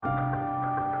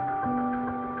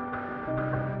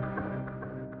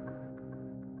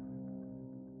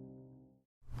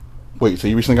Wait, so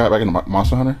you recently got back into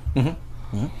Monster Hunter?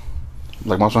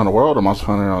 Like Monster Hunter World or Monster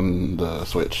Hunter on the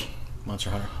Switch?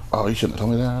 Monster Hunter. Oh, you shouldn't have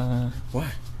told me that. What?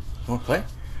 Want to play?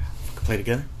 We could play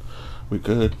together. We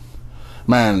could.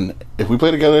 Man, if we play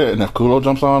together and if Kulo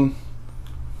jumps on...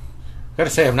 I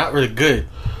gotta say, I'm not really good.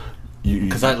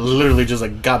 Because I literally just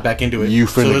like got back into it.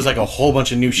 So there's like a whole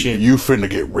bunch of new shit. You finna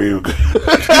get real good.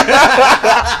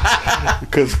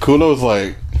 Because Kulo's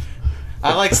like...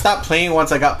 I like stopped playing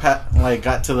once I got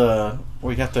to the...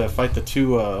 where you have to fight the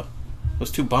two...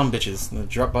 those two bomb bitches. The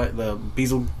drop by the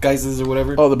Bezel Geises or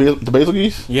whatever. Oh, the Basil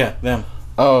Geese? Yeah, them.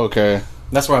 Oh, okay.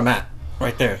 That's where I'm at.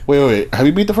 Right there. Wait. Have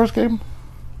you beat the first game?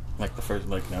 Like the first...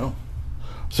 Like, no.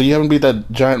 So you haven't beat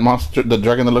that giant monster, the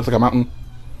dragon that looks like a mountain?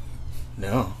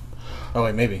 No. Oh,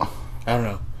 wait, maybe. I don't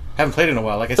know. Haven't played it in a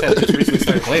while. Like I said, I just recently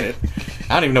started playing it.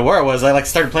 I don't even know where I was. I like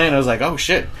started playing and I was like, oh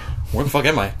shit. Where the fuck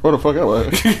am I? Where the fuck am I?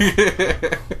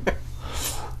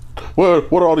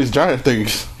 What are all these giant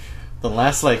things? The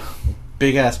last like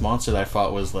big ass monster that I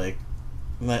fought was like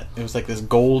it was like this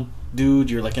gold dude.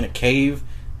 You're like in a cave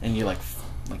and you like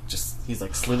just he's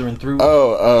like slithering through.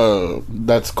 Oh,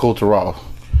 that's Kultural.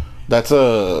 That's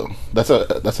an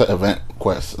event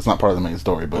quest. It's not part of the main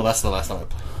story, but well, that's the last time I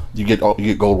played. You get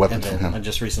gold weapons and from then him. I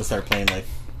just recently started playing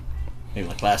maybe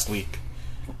last week,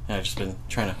 and I've just been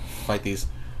trying to fight these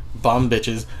bomb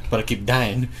bitches, but I keep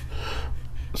dying.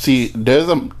 See, there's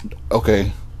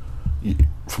okay.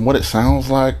 From what it sounds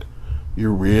like,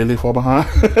 you're really far behind.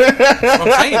 That's what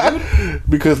I'm saying, dude.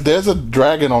 Because there's a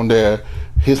dragon on there.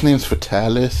 His name's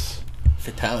Fatalis.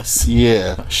 Fatalis.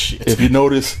 Yeah. Oh, shit. If you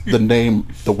notice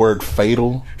the word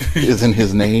fatal is in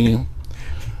his name.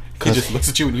 He just looks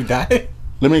at you when you die.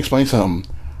 Let me explain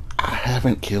something. I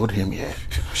haven't killed him yet.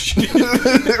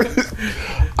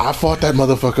 I fought that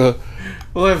motherfucker.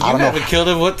 Well, if you haven't killed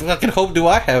him, what fucking hope do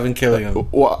I have in killing him?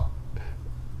 Well,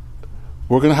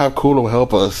 we're gonna have Kulo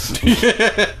help us,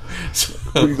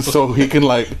 so he can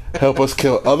like help us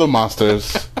kill other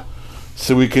monsters,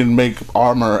 so we can make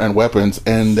armor and weapons,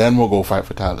 and then we'll go fight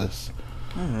Fatalis,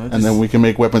 and then we can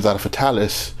make weapons out of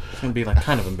Fatalis. It's gonna be like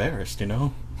kind of embarrassed, you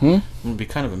know. I'm gonna be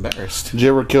kind of embarrassed. Did you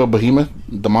ever kill Behemoth,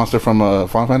 the monster from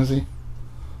Final Fantasy?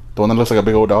 The one that looks like a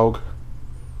big old dog?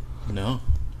 No.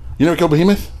 You never killed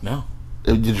Behemoth? No.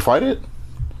 Did you fight it?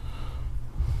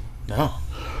 No.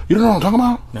 You don't know what I'm talking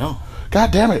about? No.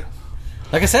 God damn it.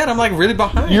 Like I said, I'm like really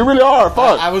behind. You really are,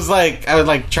 fuck. I would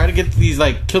like try to get these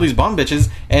like kill these bomb bitches,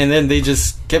 and then they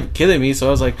just kept killing me, so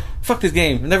I was like, fuck this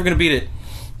game, I'm never gonna beat it.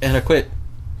 And I quit.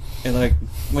 And like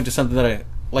went to something that I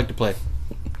like to play.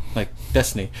 Like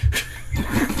Destiny.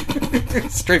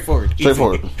 Straightforward.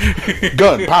 Straightforward.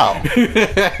 Gun, pow.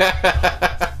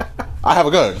 I have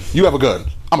a gun. You have a gun.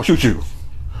 I'm gonna shoot you.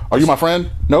 Are you my friend?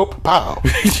 Nope. Pow.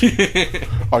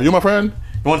 Are you my friend?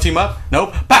 You want to team up?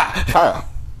 Nope. Pow. Pow.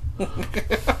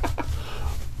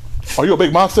 Are you a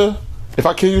big monster? If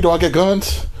I kill you, do I get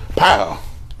guns? Pow.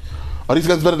 Are these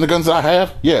guns better than the guns that I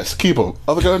have? Yes. Keep them.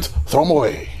 Other guns, throw them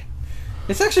away.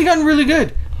 It's actually gotten really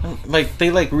good. Like they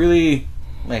like really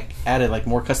like added like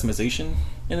more customization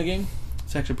in the game.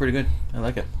 It's actually pretty good. I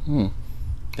like it.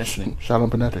 Destiny. Shout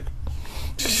out Penetic.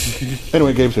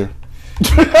 Anyway, Gabe's here.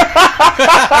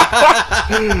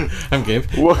 I'm Gabe.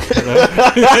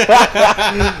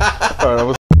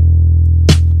 Alright,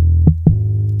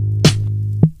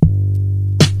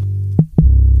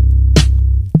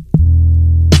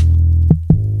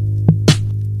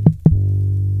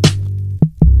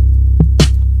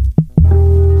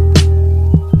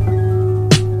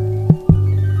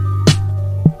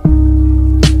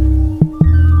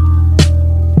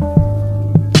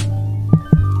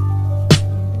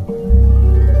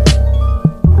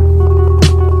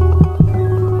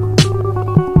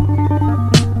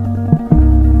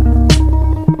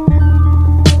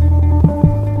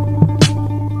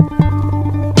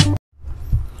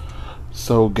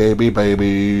 So Gaby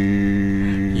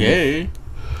baby. Yay.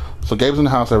 So Gabe's in the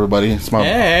house, everybody. It's my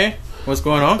Hey. What's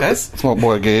going on, guys? It's my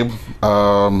boy Gabe.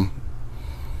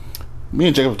 Me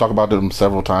and Jacob have talked about him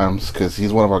several times because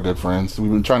he's one of our good friends. We've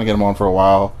been trying to get him on for a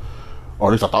while, or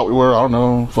at least I thought we were. I don't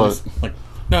know, but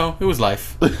no, it was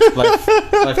life.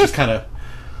 Life just kind of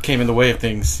came in the way of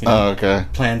things. You know? Okay.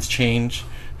 Plans change,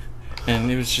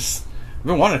 and it was just I've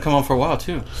been wanting to come on for a while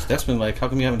too. That's been like, how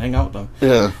come you haven't hang out with them?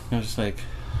 Yeah. And I was just like,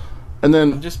 and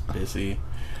then I'm just busy.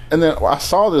 And then I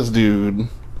saw this dude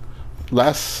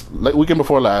weekend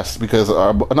before last because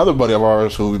another buddy of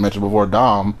ours who we mentioned before,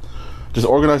 Dom, just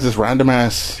organized this random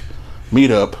ass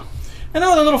meetup. I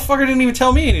know, the little fucker didn't even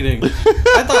tell me anything.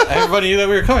 I thought everybody knew that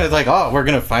we were coming. It's like, oh, we're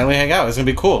gonna finally hang out. It's gonna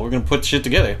be cool. We're gonna put shit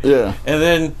together. Yeah. And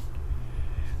then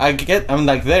I'm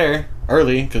like there,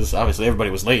 early because obviously everybody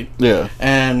was late. Yeah.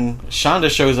 And Shonda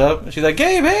shows up. She's like,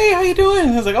 Gabe, hey, how you doing?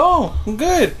 I was like, oh, I'm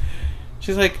good.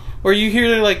 She's like, were you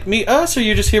here to like meet us, or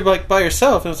you just here like by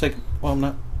yourself? And I was like, well, I'm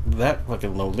not that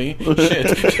fucking lonely.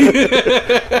 Shit.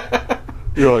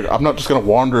 You're like, I'm not just gonna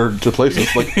wander to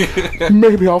places. Like,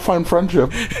 maybe I'll find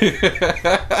friendship.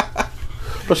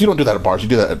 But you don't do that at bars. You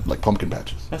do that at like pumpkin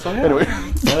patches. That's what I Anyway,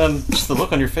 And then just the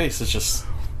look on your face is just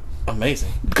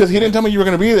amazing. because he didn't tell me you were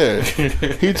gonna be there.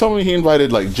 He told me he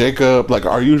invited like Jacob, like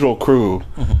our usual crew,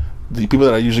 the people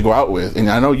that I usually go out with. And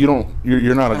I know you don't.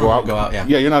 You're not a go out. Yeah.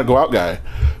 Yeah, you're not a go out guy.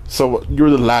 So you were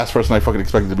the last person I fucking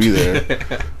expected to be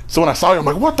there. So when I saw you, I'm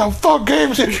like, what the fuck,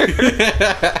 Gabe's here?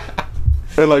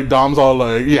 And like Dom's all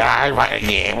like, yeah, I invited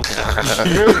him.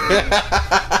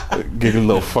 Give you a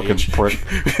little fucking prick.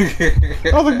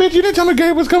 I was like, bitch, you didn't tell me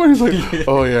Gabe was coming. He's like,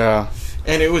 oh yeah.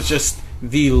 And it was just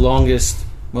the longest,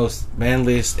 most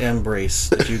manliest embrace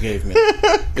that you gave me.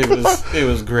 It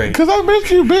was great. Because I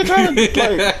missed you, bitch.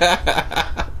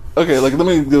 Okay, like let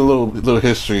me do a little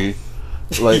history.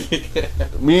 Like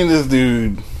me and this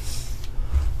dude,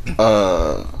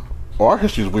 well, our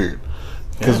history is weird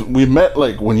because we met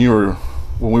like when we were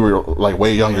like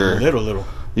way younger, little.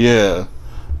 Yeah,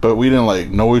 but we didn't like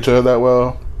know each other that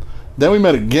well. Then we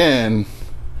met again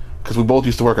because we both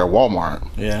used to work at Walmart.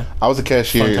 Yeah, I was a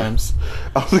cashier. Fun times.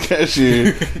 I was a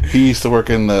cashier. He used to work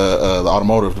in the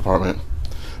automotive department.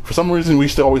 For some reason, we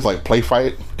used to always like play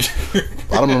fight. I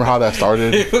don't remember how that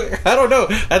started. I don't know.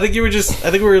 I think we were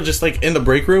just like in the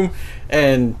break room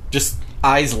and just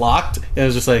eyes locked. And it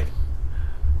was just like,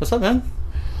 "What's up, man?"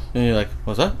 And you're like,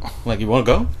 "What's up?" I'm like, "You want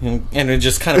to go?" And it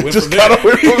just kind of went from there.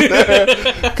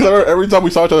 Because I remember every time we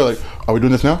saw each other, like, "Are we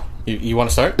doing this now? You want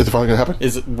to start? Is it finally gonna happen?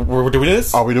 We're doing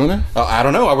this? Are we doing it? Oh, I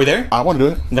don't know. Are we there? I want to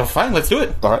do it. No, fine. Let's do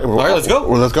it. All right, let's go.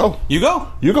 Well, let's go. You go.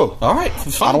 You go. All right.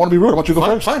 It's fine. I don't want to be rude. I want you to go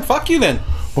first. Fine. Fuck you then.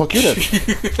 Fuck you then.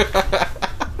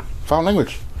 Found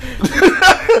language.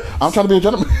 I'm trying to be a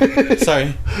gentleman.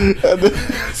 Sorry.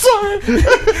 Sorry.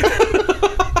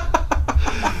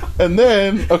 And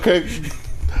then, okay,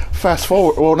 fast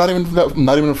forward. Well, not even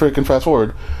a freaking fast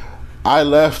forward. I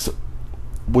left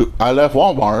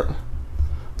Walmart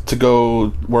to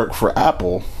go work for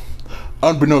Apple.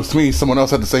 Unbeknownst to me, someone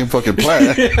else had the same fucking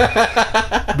plan.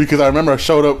 Because I remember I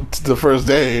showed up the first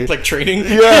day, like training.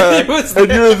 Yeah,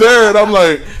 and you were there, and I'm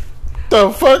like,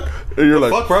 "The fuck?" And you're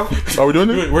like, "Fuck, bro? Are we doing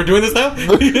this? We're doing this now?"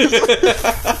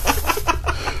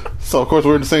 So of course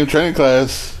we're in the same training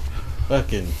class.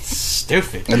 Fucking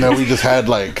stupid. And then we just had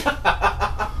like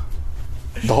the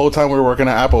whole time we were working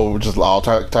at Apple, just all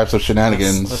types of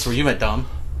shenanigans. That's where you met Dom.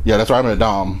 Yeah, that's where I met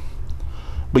Dom.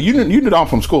 But you knew Dom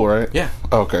from school, right? Yeah.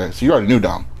 Okay, so you already knew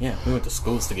Dom. Yeah, we went to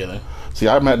schools together. See,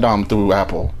 I met Dom through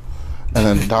Apple, and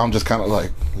then Dom just kind of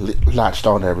like latched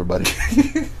on to everybody.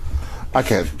 I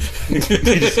can't. He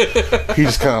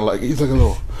just kind of like, he's like a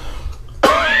little,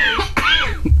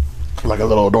 like a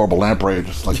little adorable lamprey,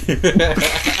 just like.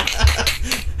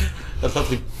 A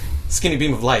lovely skinny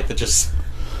beam of light that just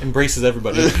embraces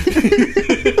everybody.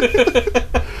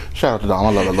 Shout out to Dom.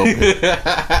 I love that little bit.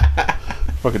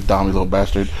 Fucking Dom, you little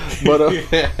bastard.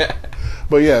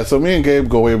 But yeah, so me and Gabe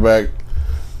go way back,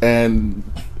 and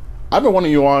I've been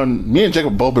wanting you on. Me and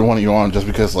Jacob both been wanting you on just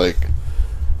because, like,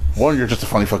 one, you're just a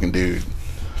funny fucking dude.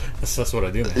 That's what I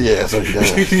do, man. Yeah, that's what he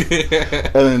does.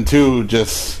 And then two,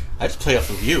 just I just play off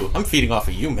of you. I'm feeding off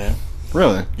of you, man.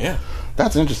 Really? Yeah.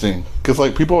 That's interesting because,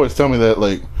 like, people always tell me that,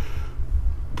 like,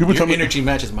 your energy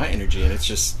matches my energy, and it's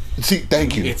just. See,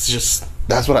 thank you. It's just.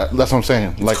 That's what I'm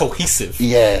saying. Like, cohesive.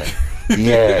 Yeah.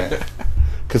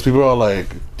 Because people are like,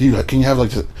 can you have like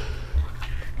just,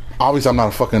 obviously I'm not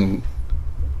a fucking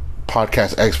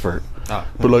podcast expert,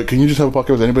 but like, can you just have a podcast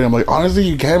with anybody? I'm like, honestly,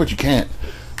 you can, but you can't,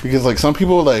 because like some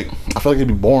people, like, I feel like it'd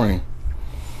be boring.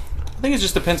 I think it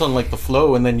just depends on like the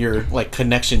flow and then your like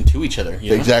connection to each other,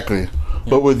 you know? Exactly.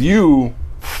 But with you,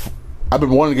 I've been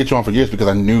wanting to get you on for years because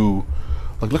I knew,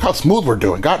 like, look how smooth we're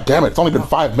doing. God damn it, it's only been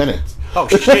 5 minutes. Oh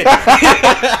shit.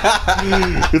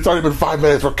 It's already been 5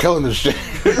 minutes. We're killing this shit.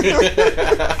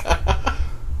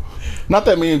 Not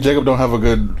that me and Jacob don't have a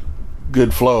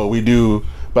good flow. We do,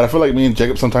 but I feel like me and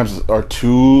Jacob sometimes are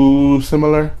too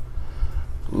similar.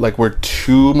 Like we're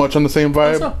too much on the same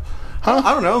vibe. So. Huh?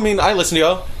 I don't know. I mean, I listen to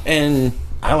y'all, and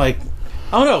I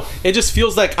don't know. It just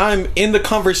feels like I'm in the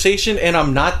conversation and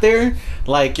I'm not there.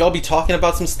 Like y'all be talking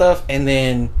about some stuff, and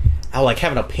then I'll like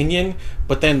have an opinion,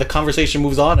 but then the conversation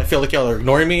moves on. I feel like y'all are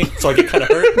ignoring me, so I get kind of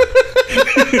hurt.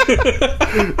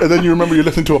 And then you remember you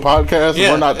listen to a podcast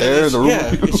and we're not there in the room.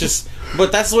 Yeah, it's just,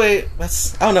 but that's the way. I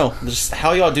don't know. Just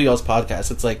how y'all do y'all's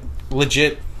podcast. It's like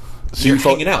legit. So you're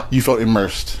hanging out. You felt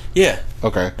immersed. Yeah.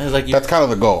 Okay. And it's like that's kind of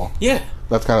the goal. Yeah.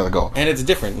 That's kind of the goal. And it's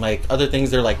different. Like, other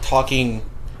things, they're like talking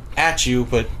at you,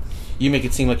 but you make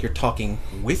it seem like you're talking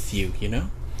with you, you know?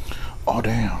 Oh,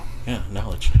 damn. Yeah,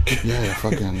 knowledge. Yeah,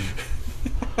 fucking...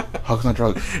 Hugs, not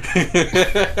drugs.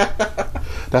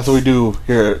 That's what we do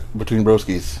here between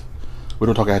broskies. We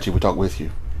don't talk at you, we talk with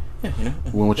you. Yeah, you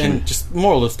know. And just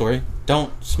moral of the story,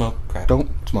 don't smoke crack.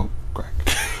 Don't smoke crack.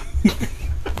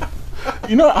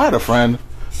 You know, I had a friend.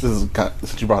 This is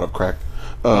since you brought up crack.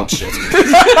 Shit.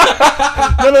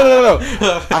 No.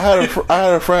 I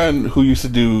had a friend who used to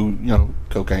do, you know,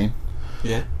 cocaine.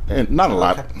 Yeah. And not a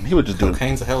lot. He would just do it.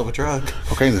 Cocaine's a hell of a drug.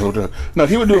 Cocaine's a hell of a drug. No,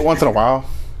 he would do it once in a while.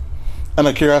 And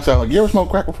like curiosity, I was like, you ever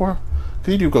smoked crack before?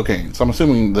 Because you do cocaine. So I'm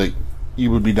assuming like you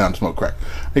would be down to smoke crack.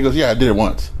 He goes, yeah, I did it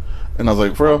once. And I was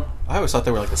like, for real? I always thought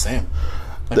they were like the same.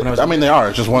 Like I mean, they are.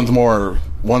 It's just one's more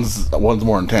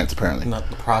intense, apparently. Not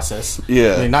the process.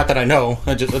 Yeah. I mean, not that I know.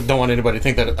 I just don't want anybody to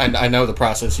think that I know the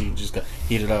process. You just got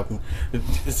heat it up.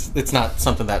 It's not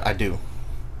something that I do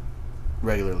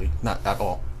regularly. Not at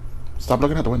all. Stop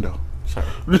looking out the window. Sorry.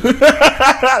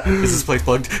 Is this place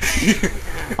plugged?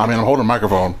 I mean, I'm holding a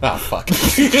microphone. Oh, fuck.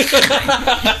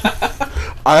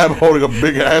 I am holding a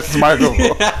big ass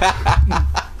microphone.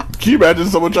 Can you imagine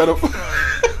someone trying to...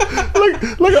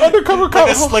 like an undercover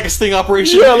cop. Like a sting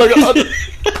operation? Yeah, like an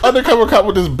undercover cop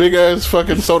with this big ass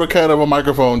fucking soda can of a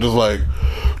microphone, just like,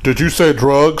 did you say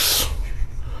drugs?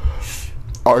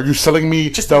 Are you selling me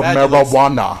the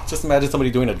marijuana? Just imagine somebody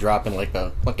doing a drop in like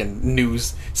a fucking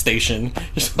news station.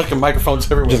 Just like a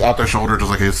microphone's everywhere. Just out their shoulder,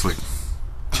 just like, hey, it's like,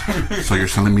 so you're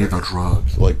selling me the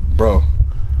drugs. Like, bro,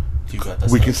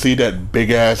 we can see that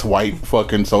big ass white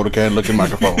fucking soda can looking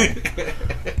microphone.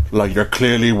 Like, you're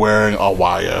clearly wearing a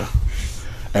wire.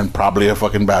 And probably a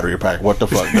fucking battery pack. What the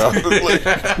fuck, no? Like,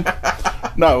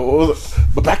 no,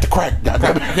 but back to crack.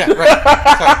 Yeah,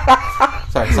 right.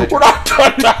 Sorry. We're not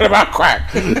talking about crack.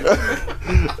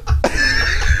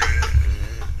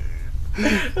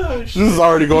 This is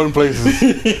already going places.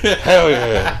 Hell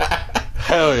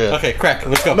yeah. Okay, crack.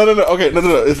 Let's go. No. Okay,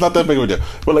 no. It's not that big of a deal.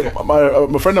 But like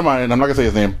my friend of mine, I'm not gonna say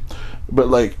his name, but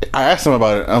like I asked him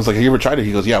about it. And I was like, "Have you ever tried it?"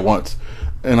 He goes, "Yeah, once."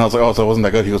 And I was like, "Oh, so it wasn't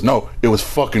that good?" He goes, "No, it was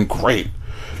fucking great."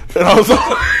 And I was like,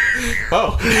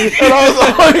 "Oh." And I was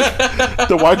like,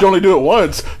 "Then why'd you only do it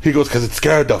once?" He goes, "Because it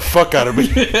scared the fuck out of me."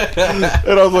 And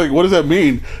I was like, "What does that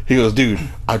mean?" He goes, "Dude,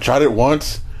 I tried it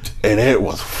once, and it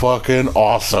was fucking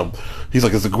awesome." He's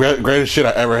like, "It's the greatest shit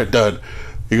I ever had done."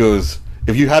 He goes,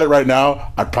 "If you had it right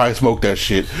now, I'd probably smoke that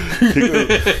shit."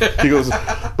 He goes,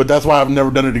 "But that's why I've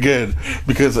never done it again."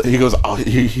 Because he goes,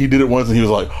 he did it once, and he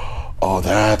was like, "Oh,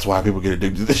 that's why people get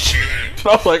addicted to this shit." And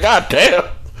I was like, "God damn."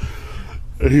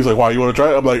 And he's like, "Why, you want to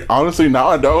try it?" I'm like, "Honestly, now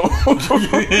I don't."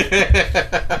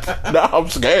 Now I'm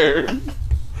scared.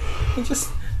 I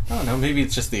don't know, maybe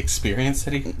it's just the experience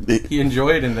that he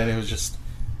enjoyed, and then it was just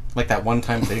like that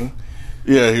one-time thing.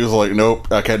 Yeah, he was like,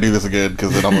 "Nope, I can't do this again,"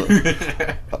 because then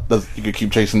you could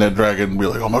keep chasing that dragon and be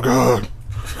like, "Oh my god."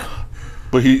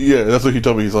 But that's what he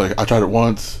told me. He's like, "I tried it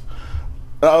once."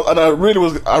 And I really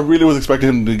was expecting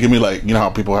him to give me, like, you know how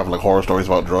people have like horror stories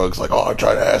about drugs, like, "Oh, I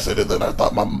tried acid and then I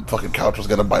thought my fucking couch was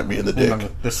gonna bite me in the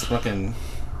dick." This one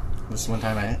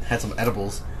time I had some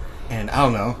edibles, and I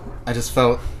don't know, I just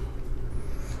felt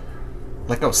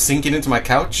like I was sinking into my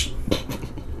couch.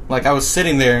 Like I was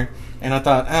sitting there, and I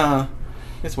thought,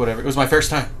 it's whatever. It was my first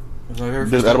time.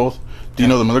 There's edibles. Do you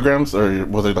know the milligrams, or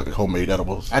was it like homemade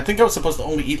edibles? I think I was supposed to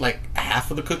only eat like half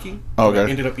of the cookie. Okay. I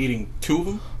ended up eating 2 of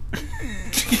them.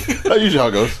 That's usually how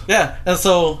it goes. Yeah, and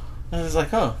so I was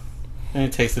like, "Oh," and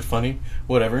it tasted funny,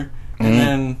 whatever. And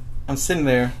then I'm sitting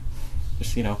there,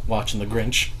 just watching The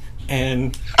Grinch,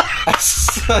 and I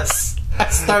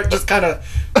start just kind of.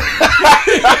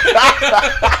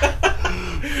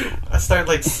 I start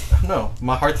like, no,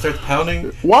 my heart starts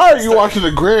pounding. Why are you watching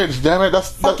The Grinch? Damn it!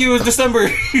 Fuck you, it's December.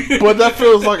 But that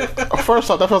feels like, first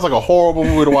off, that feels like a horrible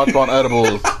movie to watch on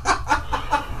edibles.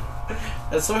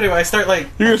 And so anyway, I start like...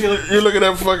 You're looking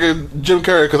at fucking Jim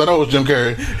Carrey, because I know it was Jim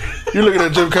Carrey. You're looking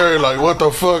at Jim Carrey like, what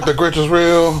the fuck, The Grinch is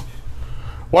real?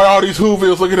 Why are all these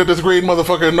Whovilles looking at this green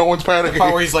motherfucker and no one's panicking? The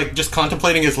part where he's like just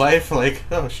contemplating his life, like,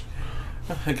 oh,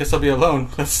 I guess I'll be alone.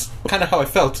 That's kind of how I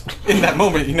felt in that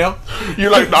moment,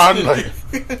 You're like, nodding like...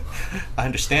 I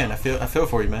understand. I feel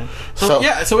for you, man. So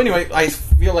anyway, I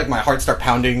feel like my heart start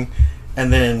pounding,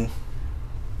 and then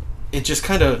it just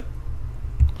kind of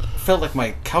felt like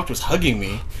my couch was hugging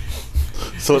me.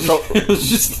 So it felt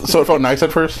so it felt nice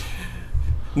at first?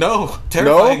 No,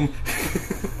 terrifying. No?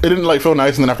 It didn't like feel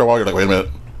nice, and then after a while you're like, wait a minute,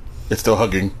 it's still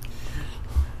hugging.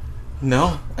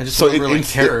 No, I just remember like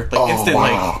terror, like instant,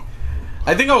 wow. like.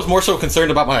 I think I was more so concerned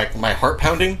about my heart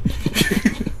pounding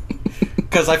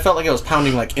because I felt like it was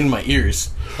pounding like in my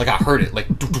ears, like I heard it, like,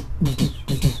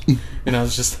 and I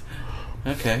was just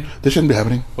okay. This shouldn't be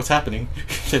happening. What's happening?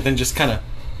 And then just kind of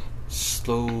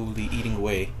slowly eating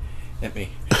away at me.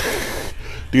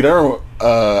 Dude,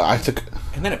 I took.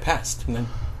 And then it passed, and then.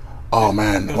 Oh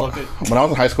man, when I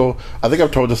was in high school, I think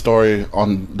I've told this story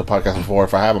on the podcast before.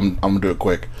 If I have, I'm gonna do it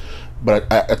quick. But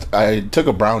I took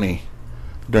a brownie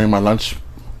during my lunch,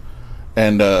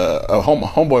 and a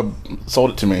homeboy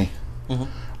sold it to me. Mm-hmm.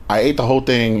 I ate the whole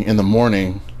thing in the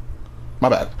morning. My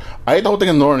bad. I ate the whole thing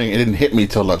in the morning. It didn't hit me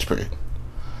till lunch period.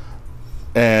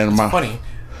 And my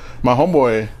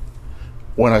homeboy,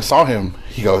 when I saw him,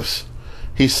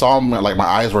 he saw me like my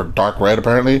eyes were dark red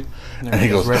apparently. And he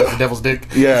goes, red as the devil's dick.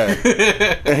 Yeah.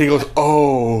 And he goes,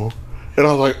 oh. And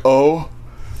I was like, oh.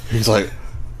 He's like,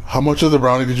 how much of the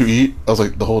brownie did you eat? I was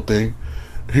like, the whole thing.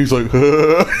 He's like,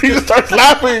 he just starts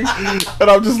laughing. And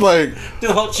I'm just like,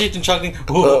 the whole Cheech and Chong thing.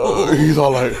 He's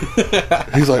all like,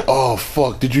 he's like, oh,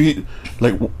 fuck. Did you eat?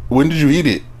 Like, when did you eat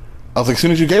it? I was like, as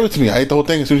soon as you gave it to me. I ate the whole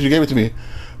thing as soon as you gave it to me.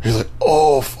 He's like,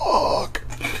 oh, fuck.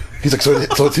 He's like,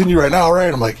 so it's in you right now,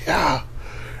 right? I'm like, yeah.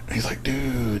 And he's like,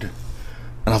 dude.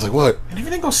 And I was like, what? And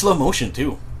everything goes slow motion,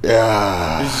 too.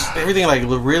 Yeah. Everything, like,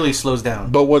 really slows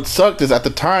down. But what sucked is at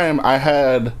the time, I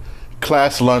had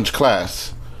lunch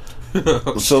class.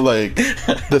 So, like,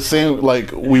 the same,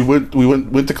 like, we went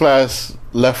to class,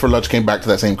 left for lunch, came back to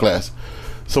that same class.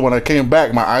 So when I came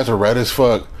back, my eyes were red as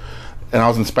fuck. And I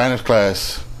was in Spanish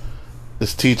class.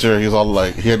 This teacher, he was all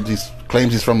like,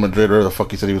 claims he's from Madrid, or where the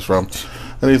fuck he said he was from.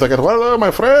 And he's like, hello,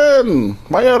 my friend.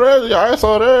 My eyes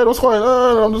are red. What's going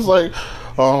on? And I'm just like,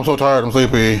 oh, I'm so tired. I'm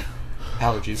sleepy.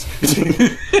 Allergies.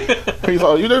 He's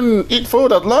like, you didn't eat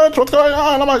food at lunch? What's going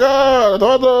on? Oh my god.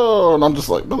 And I'm just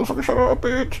like, motherfucker, shut up,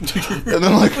 bitch. And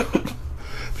then, like,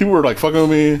 people were like fucking with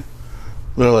me.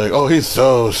 They're like, oh, he's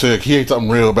so sick. He ate something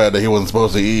real bad that he wasn't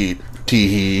supposed to eat.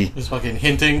 Tee-hee. He's fucking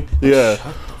hinting. Yeah.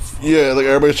 Yeah, like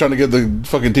everybody's trying to get the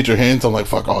fucking teacher hints. I'm like,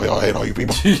 fuck all y'all, I hate all you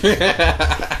people.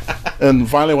 And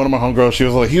finally, one of my homegirls, she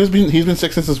was like, he's been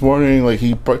sick since this morning. Like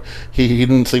he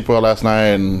didn't sleep well last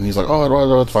night, and he's like,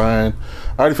 oh, it's fine.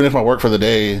 I already finished my work for the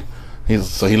day.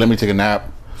 So he let me take a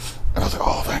nap, and I was like,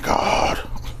 oh, thank God.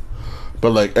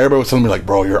 But like everybody was telling me like,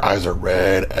 bro, your eyes are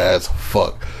red as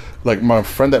fuck. Like my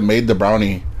friend that made the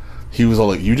brownie, he was all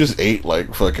like, you just ate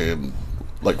like fucking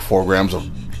like 4 grams of.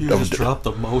 You just dropped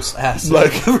the most acid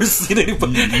like, I've ever seen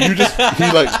anybody.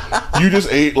 You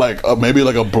just ate like maybe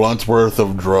like a blunt's worth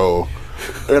of dro,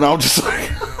 and I'm just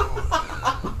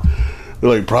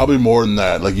like probably more than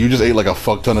that. Like you just ate like a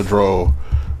fuck ton of dro.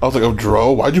 I was like, oh,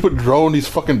 dro? Why'd you put dro in these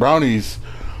fucking brownies?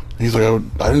 He's like,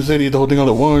 I didn't say to eat the whole thing all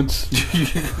at once.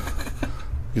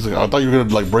 He's like, I thought you were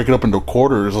gonna like break it up into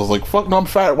quarters. I was like, fuck no, I'm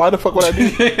fat. Why the fuck would I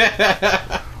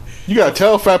do? You gotta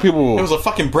tell fat people. It was a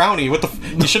fucking brownie. What the?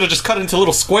 You should have just cut it into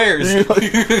little squares.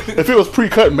 If it was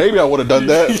pre-cut, maybe I would have done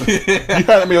that. You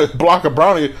handed me a block of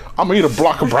brownie, I'm gonna eat a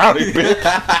block of brownie, bitch.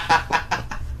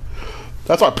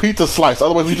 That's why pizza slice.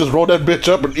 Otherwise, we just roll that bitch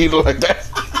up and eat it like that.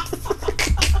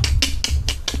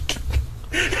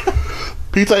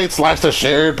 Pizza ain't sliced or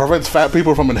shared. Prevents fat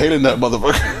people from inhaling that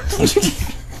motherfucker.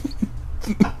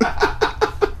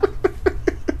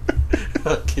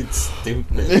 Fucking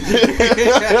stupid.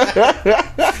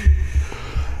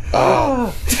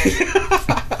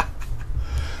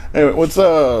 Anyway, what's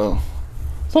going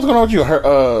on with you?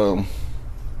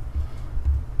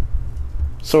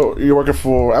 So you're working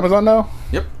for Amazon now?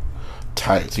 Yep.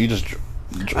 Tight. So you just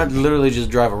I literally just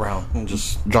drive around and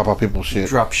just drop off people's shit.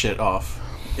 Drop shit off,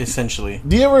 essentially.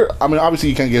 Do you ever? I mean, obviously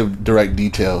you can't give direct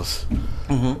details,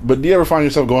 but do you ever find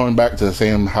yourself going back to the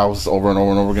same house over and over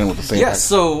and over again with the same? Yes.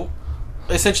 So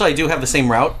essentially, I do have the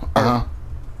same route.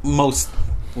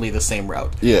 Mostly the same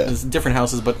route. Yeah. It's different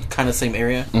houses, but kind of same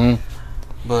area.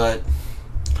 But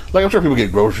like, I'm sure people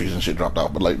get groceries and shit dropped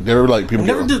off, but like there were like people. I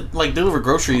never did like deliver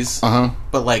groceries.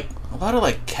 But like a lot of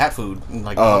like cat food and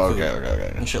like dog food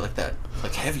and shit like that.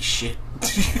 Like heavy shit.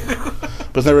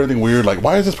 But it's never anything weird. Like,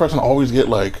 why does this person always get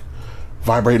like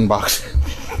vibrating boxes?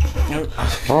 No,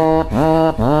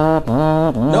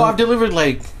 I've delivered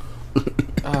like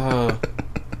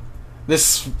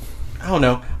this. I don't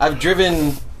know. I've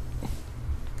driven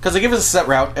because they give us a set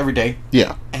route every day.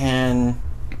 Yeah, and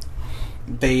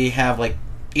they have like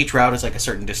each route is like a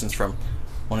certain distance from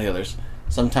one of the others.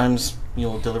 Sometimes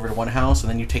you'll deliver to one house and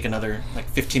then you take another like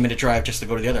 15-minute drive just to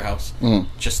go to the other house,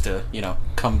 just to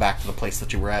come back to the place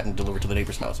that you were at and deliver to the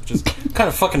neighbor's house, which is kind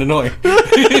of fucking annoying.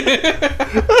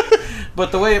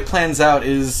 But the way it plans out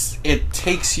is it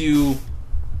takes you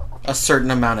a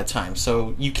certain amount of time,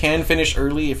 so you can finish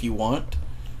early if you want.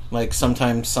 Like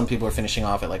sometimes some people are finishing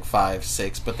off at like 5,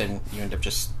 6, but then you end up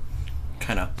just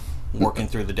kind of working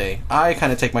through the day. I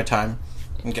kind of take my time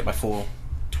and get my full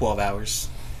 12 hours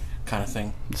kind of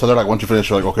thing. So they're like, once you finish,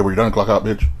 you're like, okay, we're done, clock out,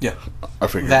 bitch. Yeah. I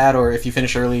figured. That, or if you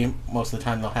finish early, most of the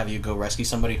time they'll have you go rescue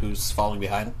somebody who's falling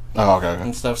behind. Oh, okay.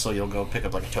 And stuff, so you'll go pick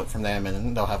up like a tote from them,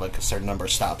 and they'll have like a certain number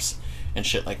of stops and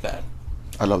shit like that.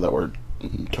 I love that word.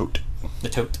 Tote. The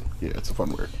tote. Yeah, it's a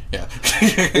fun word. Yeah.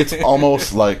 It's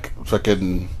almost like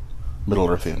fucking Middle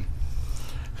Earthian.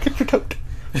 Get your tote.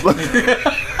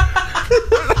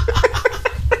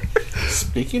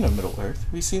 Speaking of Middle Earth,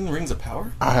 have you seen the Rings of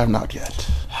Power? I have not yet.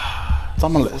 It's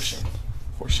on my list.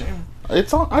 For shame.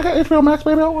 It's on. I got HBO Max,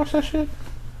 baby. I'll watch that shit.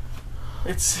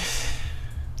 It's.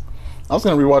 I was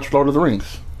gonna rewatch Lord of the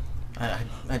Rings.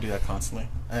 I do that constantly.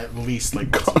 At least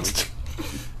like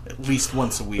at least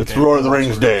once a week. It's Lord of the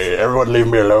Rings Day. Everyone leave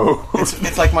me alone.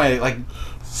 It's like my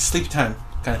sleep time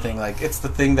kind of thing. Like, it's the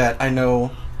thing that I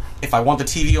know if I want the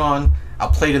TV on, I'll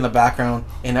play it in the background,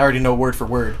 and I already know word for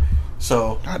word.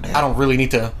 So I don't really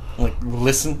need to like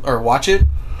listen or watch it,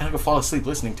 and I can fall asleep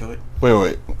listening to it.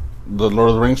 Wait. The Lord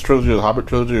of the Rings trilogy, the Hobbit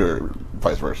trilogy, or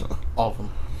vice versa? All of them.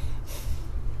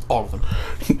 All of them.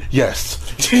 Yes.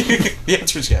 The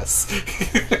answer is yes.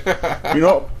 You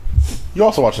know, you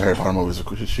also watch the Harry Potter movies,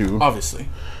 which is you. Obviously.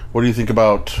 What do you think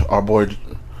about our boy? Well,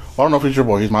 I don't know if he's your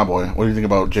boy. He's my boy. What do you think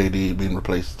about JD being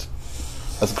replaced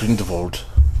as Grindelwald?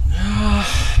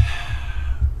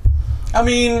 I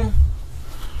mean,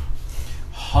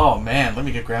 oh man, let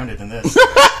me get grounded in this.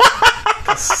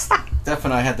 Steph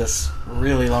and I had this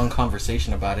really long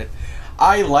conversation about it.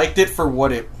 I liked it for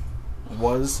what it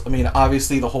was. I mean,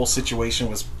 obviously the whole situation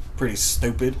was pretty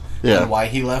stupid. Yeah. And why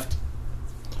he left.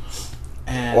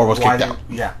 And or was kicked out.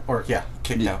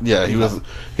 Kicked out. Yeah, he was.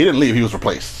 He didn't leave. He was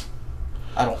replaced.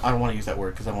 I don't want to use that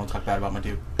word because I don't want to talk bad about my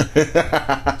dude.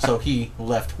 So he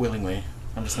left willingly.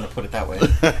 I'm just going to put it that way.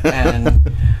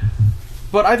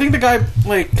 But I think the guy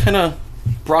like kind of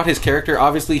brought his character.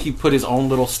 Obviously, he put his own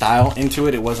little style into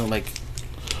it. It wasn't like.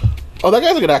 Oh, that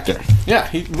guy's a good actor. Yeah,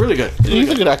 he's really good. He's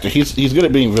a good actor. He's good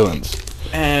at being villains.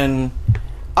 And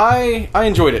I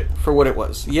enjoyed it for what it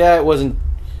was. Yeah, it wasn't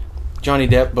Johnny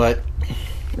Depp, but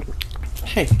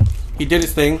hey, he did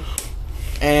his thing,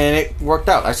 and it worked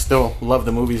out. I still love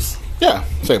the movies. Yeah,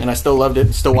 same. And I still loved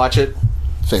it. Still watch it.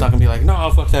 Same. It's not gonna be like, no,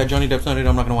 fuck that. Johnny Depp's not it.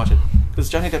 I'm not gonna watch it because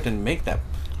Johnny Depp didn't make that.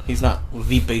 He's not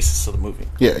the basis of the movie.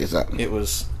 Yeah, exactly. It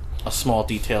was a small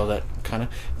detail that kind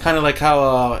of like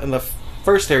how in the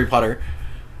first Harry Potter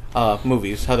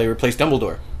movies, how they replaced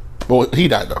Dumbledore. Well, he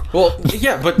died though. Well,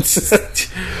 yeah, but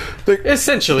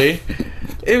essentially,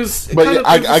 it was but kind of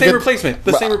the same replacement.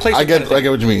 The same replacement. I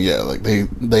get what you mean. Yeah, like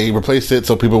they replaced it,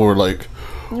 so people were like,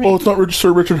 "Oh, it's not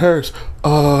Sir Richard Harris."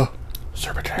 Sir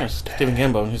Richard Harris is dead. Stephen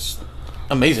Gambon, he's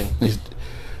amazing.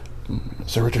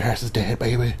 Sir Richard Harris is dead,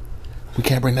 baby. We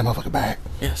can't bring that motherfucker back.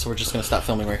 Yeah, so we're just gonna stop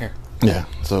filming right here. Yeah,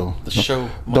 so the show.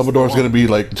 Dumbledore's gonna be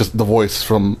like just the voice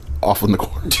from off in the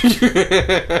corner.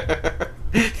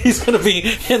 He's gonna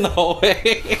be in the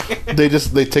hallway. they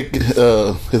take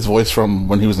his voice from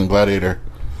when he was in Gladiator.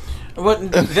 But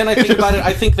then I think about it.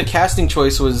 I think the casting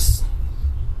choice was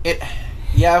it.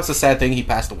 Yeah, it was a sad thing. He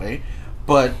passed away,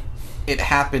 but it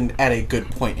happened at a good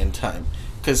point in time.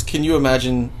 Because can you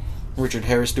imagine Richard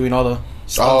Harris doing all the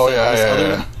stuff? Oh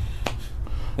yeah.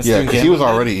 Yeah, because he was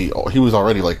already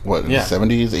like what in the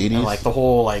 70s, 80s, and like the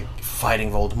whole like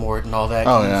fighting Voldemort and all that.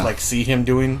 Oh yeah, like see him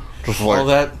doing just all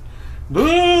that.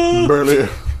 Barely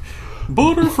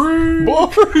Butterfree.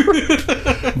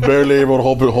 Barely able to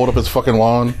hold up his fucking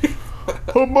wand.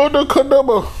 I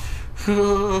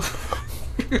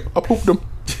pooped him.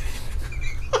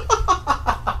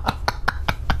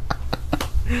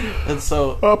 And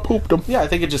so I pooped him. Yeah, I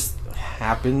think it just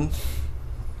happened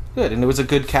good, and it was a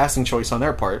good casting choice on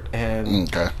their part. And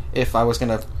if I was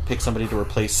gonna pick somebody to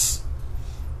replace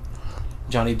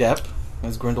Johnny Depp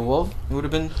as Grindelwald, it would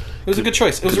have been. It was a good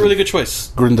choice. It was a really good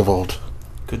choice. Grindelwald.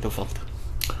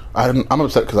 I'm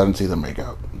upset because I didn't see them make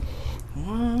out.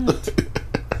 What?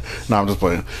 No, I'm just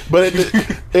playing. But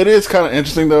it is kind of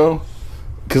interesting though,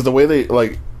 because the way they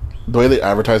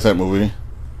advertised that movie,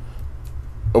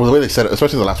 or the way they said it,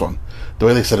 especially the last one, the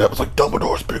way they set it up was like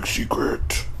Dumbledore's big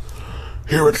secret.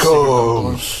 Here it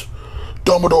comes,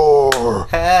 Dumbledore.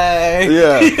 Hey.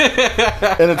 Yeah.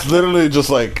 And it's literally just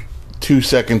like 2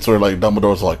 seconds where like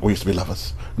Dumbledore's like, we used to be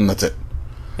lovers, and that's it.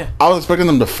 Yeah. I was expecting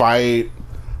them to fight.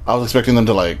 I was expecting them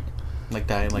to like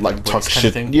die, like talk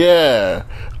shit. Yeah,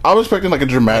 I was expecting like a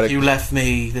dramatic. Like, you left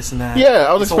me, this and that. Yeah,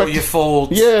 I was it's expecting all your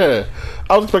fault. Yeah,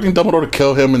 I was expecting Dumbledore to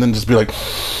kill him and then just be like,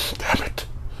 "Damn it,"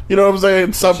 you know what I'm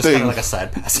saying? Something just kind of like a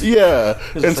side pass. Yeah.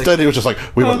 Instead, like, he was just like,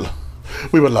 "We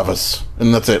were lovers,"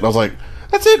 and that's it. And I was like,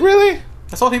 "That's it, really?"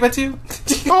 That's all he meant to you?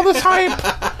 All this hype.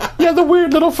 You have the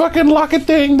weird little fucking locket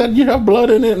thing that you have blood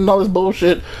in it and all this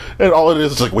bullshit. And all it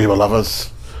is like, we were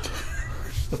lovers.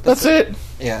 That's it.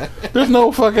 Yeah. There's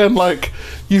no fucking, like,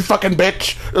 you fucking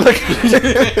bitch. Like,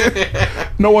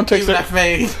 no one takes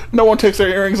their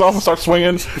earrings off and starts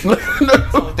swinging. Like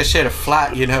the shit are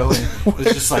flat, you know, and it was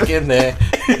just like in there.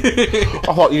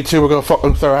 I thought you two were gonna fuck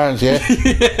with their hands, yeah?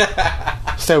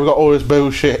 So we got all this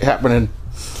bullshit happening.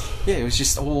 Yeah, it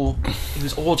was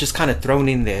all just kind of thrown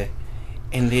in there.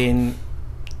 And then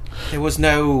there was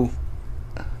no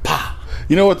pa.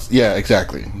 You know what's, yeah,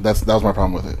 exactly. That was my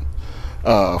problem with it.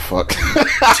 Oh, fuck.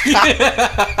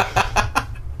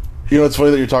 You know, it's funny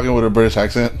that you're talking with a British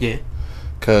accent. Yeah.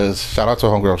 Because shout out to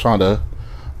homegirl Shonda.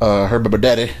 Her baby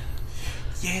daddy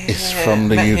is from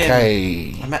the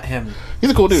UK. I met him.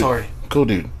 He's a cool dude. Sorry. Cool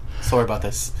dude. Sorry about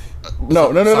this.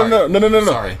 No.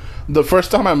 Sorry. The first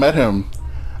time I met him,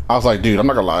 I was like, dude, I'm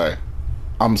not gonna lie.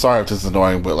 I'm sorry if this is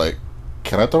annoying, but like,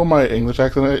 can I throw my English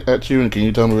accent at you and can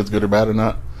you tell me if it's good or bad or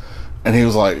not? And he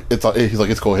was like,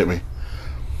 it's cool, hit me.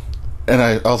 And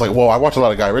I was like, well, I watch a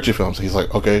lot of Guy Ritchie films. He's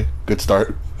like, okay, good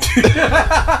start.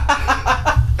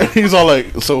 And he's all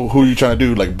like, so who are you trying to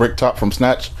do? Like Bricktop from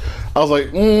Snatch? I was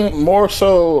like, more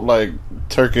so like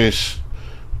Turkish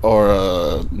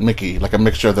or Mickey, like a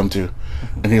mixture of them two.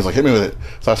 And he was like, hit me with it.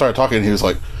 So I started talking and he was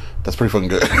like, that's pretty fucking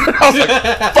good. I was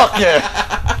like, fuck yeah.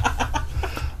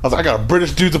 I was like, I got a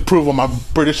British dude's approval on my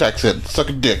British accent. Suck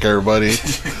a dick, everybody.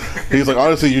 He's like,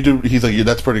 honestly, you do. He's like, yeah,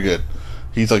 that's pretty good.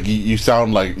 He's like, you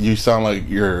sound like you sound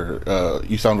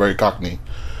very Cockney.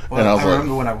 Well, and I was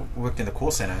remember when I worked in the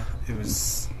call center, it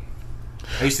was.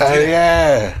 I used to do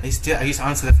yeah. I used to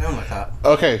answer the phone like that.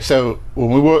 Okay, so when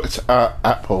we worked at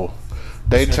Apple,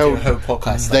 they told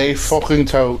fucking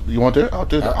told. You want to do it? I'll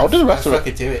do that. I'll do the rest of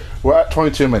it. Do it. We're at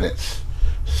 22 minutes,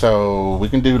 so we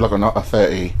can do like a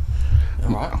 30.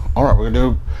 All right, we're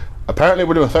gonna do. Apparently,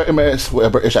 we're doing 30 minutes with a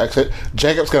British accent.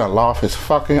 Jacob's gonna laugh his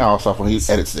fucking ass off when he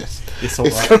edits this. It's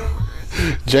alright.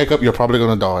 Jacob, you're probably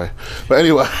gonna die. But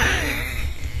anyway,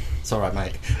 it's alright,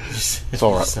 mate. It's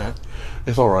alright.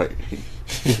 It's alright.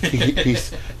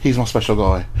 He's my special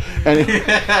guy. Anyway,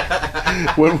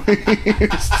 when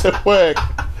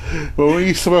we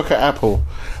used to work at Apple,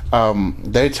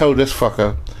 they told this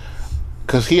fucker,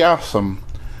 because he asked them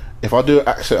if I do an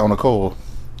accent on a call,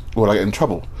 will I get in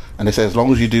trouble? And they said as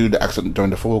long as you do the accent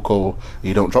during the full call,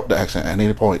 you don't drop the accent at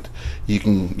any point, you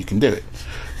can do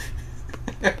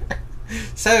it.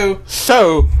 So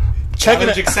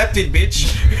challenge accepted,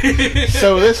 bitch.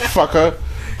 So this fucker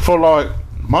for like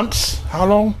months, how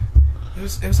long? It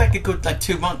was like a good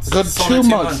 2 months. Good 2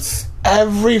 months.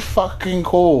 Every fucking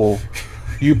call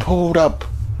you pulled up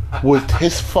with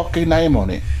his fucking name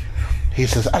on it. He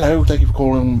says, hello, thank you for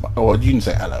calling, or you can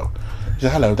say hello. He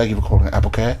said, hello, thank you for calling Apple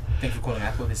Care. Thank you for calling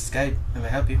Apple, this is Gabe, and may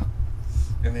I help you?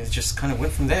 And then it just kind of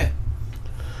went from there.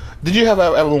 Did you have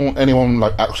anyone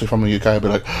like actually from the UK be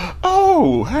like,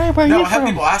 oh, hey, where are you from? No, I had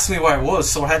people ask me where I was,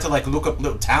 so I had to like look up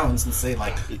little towns and say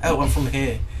like, oh, I'm from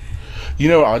here. You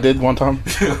know what I did one time?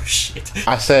 Oh shit!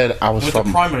 I said I was from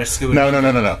the primary school.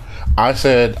 No. I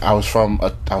said I was from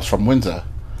Windsor,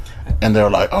 and they were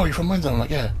like, "Oh, you're from Windsor?" I'm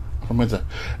like, "Yeah, I'm from Windsor."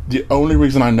 The only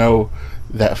reason I know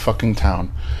that fucking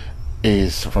town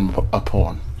is from a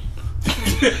porn.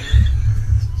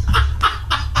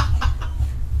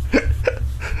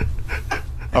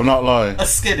 I'm not lying. A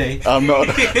skiddy. I'm not.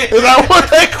 Is that what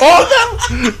they call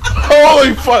them?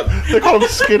 Holy fuck! They call them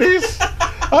skiddies.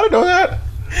 I didn't know that.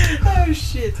 Oh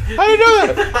shit! I didn't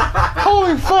know that.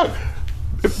 Holy fuck!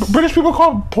 British people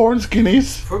call them porn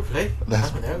skinnies. Probably.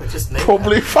 That's I don't know. Just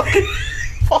probably fucking.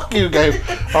 Fuck you, Gabe.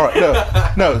 All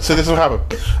right, no. So this is what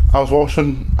happened. I was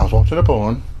watching a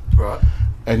porn. Right.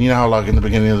 And you know how like in the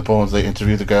beginning of the porns they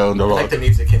interview the girl and they're like the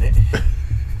music in it.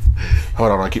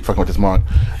 Hold on, I keep fucking with this mic.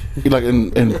 Like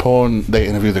in porn they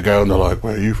interview the girl and they're like,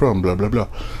 where are you from? Blah blah blah.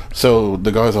 So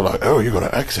the guys are like, oh, you got an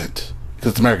accent.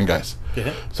 Because it's American guys.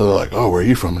 Yeah. So they're like, oh, where are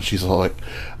you from? And she's all like,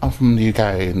 I'm from the UK.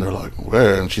 And they're like,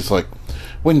 where? And she's like,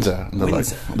 Windsor. And they're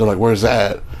like, where's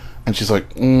that? And she's like,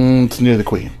 it's near the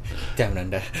Queen. Down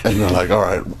under. And they're like, all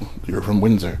right, you're from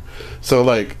Windsor. So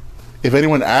like, if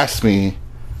anyone asked me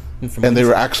and they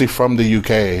were actually from the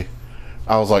UK,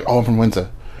 I was like, oh, I'm from Windsor.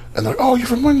 And they're like, oh, you're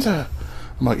from Windsor.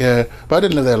 I'm like, yeah, but I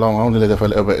didn't live there long. I only lived there for a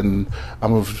little bit, and I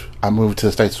moved to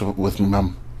the States with my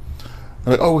mum.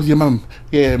 I'm like, oh, with your mum?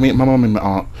 Yeah, my mum and my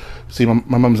aunt. See,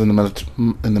 my mum's in the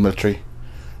military.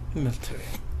 Military.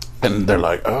 And they're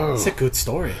like, oh, it's a good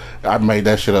story. I made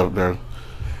that shit up, bro.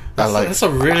 That's a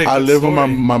really good I live story. with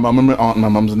my mum and my aunt. My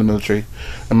mum's in the military,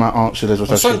 and my aunt she lives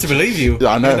with. I'm starting to believe you.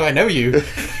 I know. Even though I know you.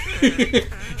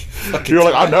 You're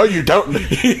like, I know you don't.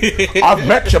 I've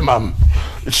met your mum.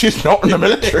 She's not in the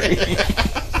military.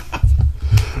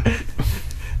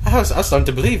 I was starting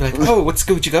to believe, like, oh, what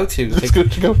school did you go to? What school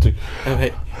did you go to? Oh,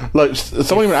 hey. Like,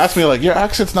 someone even asked me, like, your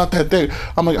accent's not that thick.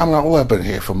 I'm like, well, I've been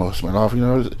here for most of my life, you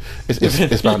know.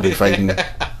 It's bound to be fading.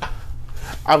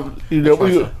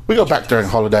 We go back during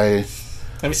holiday.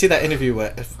 Have you seen that interview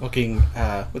where fucking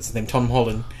what's his name, Tom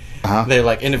Holland? They're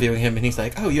like interviewing him, and he's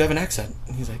like, "Oh, you have an accent,"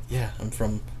 and he's like, "Yeah, I'm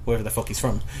from wherever the fuck he's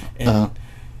from," and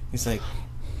he's like,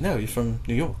 "No, you're from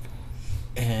New York,"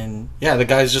 and yeah, the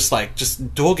guy's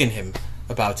just dogging him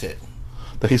about it.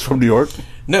 That he's from New York?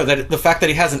 No, that the fact that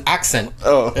he has an accent.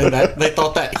 Oh, and that they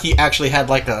thought that he actually had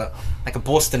like a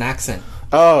Boston accent.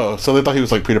 Oh, so they thought he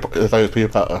was like Peter. They thought he was Peter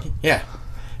Parker. Yeah,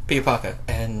 Peter Parker,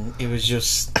 and it was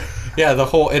just the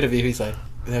whole interview. He's like,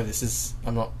 "No,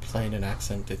 I'm not playing an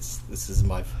accent. This is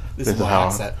my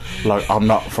accent. Like, I'm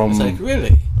not from." It's like,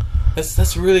 really?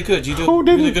 That's really good. You do a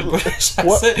really good British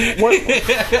accent. What?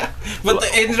 But they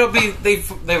ended up being they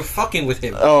were fucking with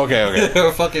him. Oh, okay. They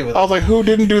were fucking with him. I was like, who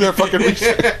didn't do their fucking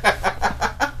research?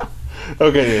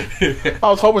 Okay, I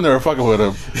was hoping they were fucking with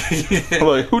him. I'm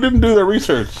like, who didn't do their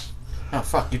research? Oh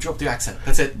fuck! You dropped your accent.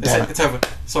 That's it. It's over.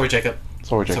 Sorry, Jacob.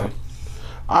 Sorry.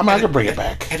 I'm not gonna bring it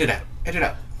back. Edit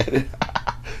out.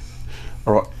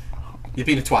 All right. You're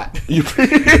being a twat.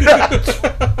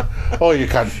 Oh, you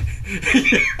can't.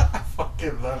 I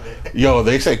fucking love it. Yo,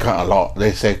 they say cunt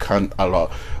a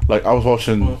lot. Like, I was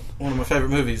watching one of my favourite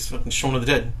movies, fucking Shaun of the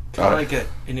Dead. Can I get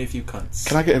any of you cunts?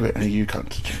 Can I get a bit of you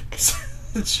cunts?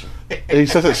 He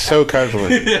says it so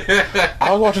casually.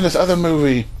 I was watching this other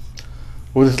movie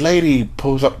where this lady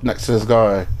pulls up next to this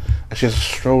guy and she has a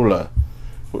stroller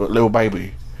with a little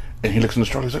baby, and he looks in the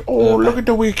stroller. He's like, "Oh, look at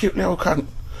the wee cute little cunt."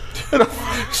 And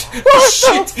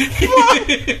shit.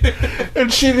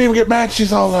 And she didn't even get mad.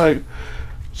 She's like,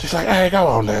 "Hey, go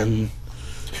on then."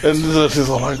 And she's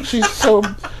all like,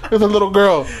 "There's a little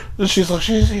girl." And she's like,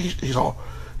 he's all,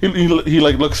 he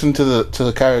like looks into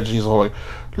the carriage. And he's all like,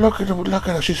 look at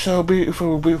her. She's so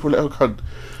beautiful little cunt.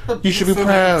 You should be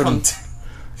proud.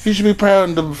 You should be proud."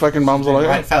 And the fucking mom's all like,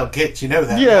 "I felt git, you know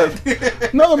that." Yeah.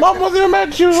 No, the mom wasn't even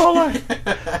mad. She was all like,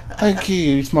 "Thank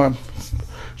you.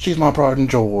 She's my pride and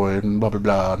joy," and blah blah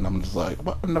blah. And I'm just like,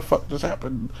 what in the fuck just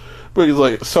happened? But he's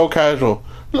like, so casual.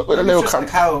 Look at the little cunt. Like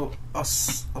how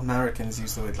us Americans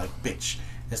use the word like bitch.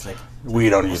 It's like, we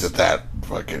don't use it that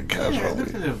fucking casually. Yeah, look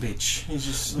at the little bitch. He's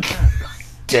just like,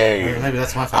 dang. Maybe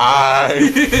that's my fault.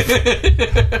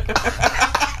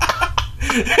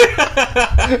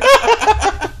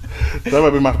 That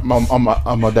might be my mom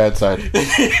on my dad's side.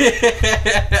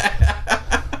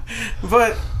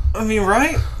 But I mean,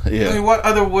 right? Yeah. I mean, what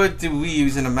other word do we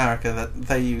use in America that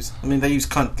they use? I mean, they use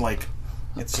cunt like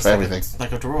it's just everything.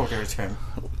 Like a derogatory term.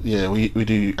 Yeah, we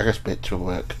do. I guess bitch will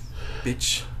work.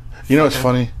 Bitch. You know what's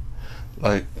funny?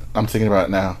 Like, I'm thinking about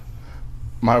it now.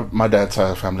 My dad's side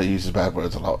of the family uses bad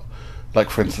words a lot. Like,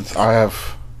 for instance, I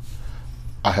have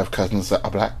cousins that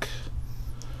are black.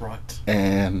 Right.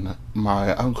 And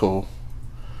my uncle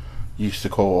used to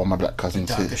call all my black cousins...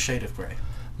 The darker shade of grey.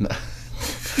 No.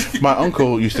 My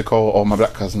uncle used to call all my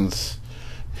black cousins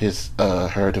his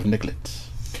herd of nigglets.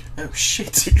 Oh,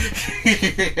 shit.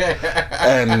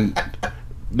 And...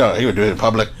 No, he would do it in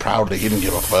public proudly. He didn't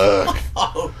give a fuck.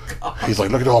 Oh, God. He's like,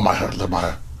 look at all my herd.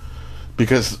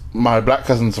 Because my black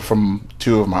cousins are from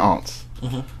two of my aunts.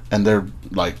 Mm-hmm. And they're,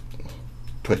 like,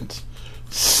 twins.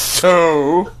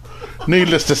 So...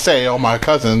 Needless to say, all my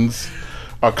cousins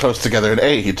are close together in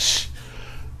age.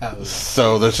 Oh.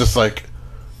 So there's just like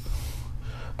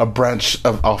a branch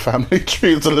of our family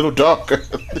tree that's a little darker.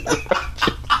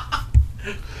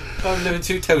 I'm living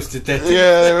too toasted there.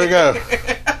 Yeah, there we go.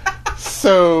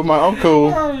 So my uncle,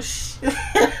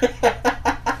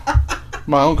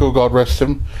 God rest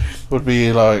him, would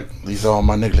be like, "These are all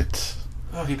my nigglets."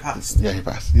 Oh, he passed. Yeah, he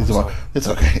passed. It's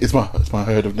okay. It's my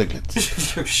herd of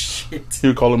nigglets. Oh shit! He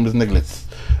would call them his nigglets,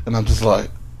 and I'm just like,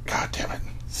 God damn it.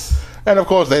 And of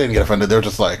course, they didn't get offended. They were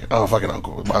just like, "Oh, fucking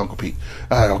uncle, my Uncle Pete.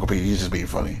 Uncle Pete, he's just being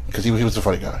funny because he was a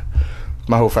funny guy."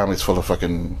 My whole family's full of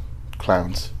fucking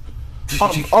clowns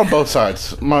on both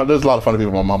sides. There's a lot of funny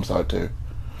people on my mom's side too.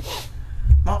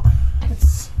 My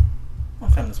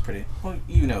family's pretty. Well,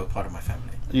 you know, part of my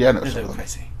family. Yeah, I know. They're a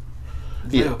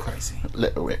little crazy.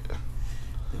 Little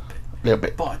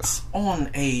bit. But on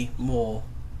a more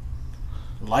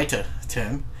lighter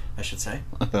term, I should say,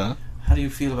 Uh-huh. How do you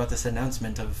feel about this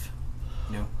announcement of,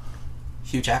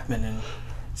 Hugh Jackman and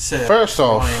Sir First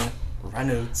off, Ryan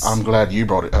Reynolds? I'm glad you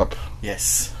brought it up.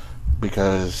 Yes.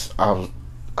 Because I was,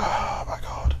 oh my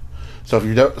God. So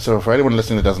for anyone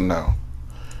listening that doesn't know,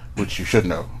 which you should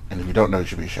know, and if you don't know, you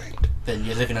should be ashamed. Then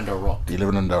you're living under a rock. You're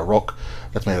living under a rock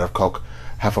that's made out of coke.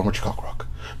 Have fun with your cock rock.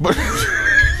 But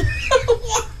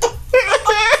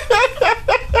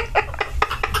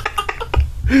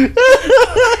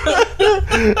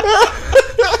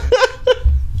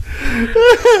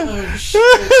Oh shit!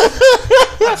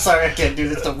 I'm sorry, I can't do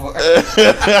this no more.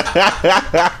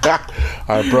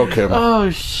 I broke him. Oh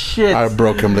shit! I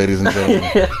broke him, ladies and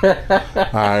gentlemen.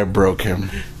 I broke him.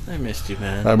 I missed you,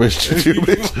 man. I missed you too,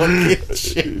 bitch.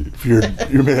 If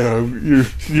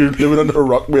you're living under a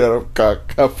rock, man,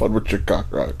 have fun with your cock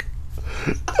rock.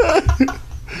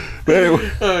 But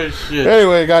anyway, Oh shit!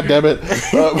 anyway, god damn it.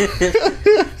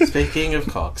 Speaking of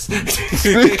cocks,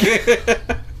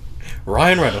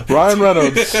 Ryan Reynolds. Ryan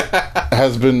Reynolds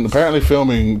has been apparently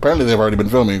filming. Apparently, they've already been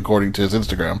filming, according to his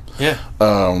Instagram. Yeah.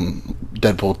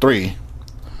 Deadpool 3,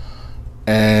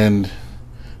 and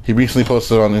he recently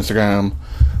posted on Instagram,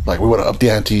 like, we want to up the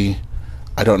ante.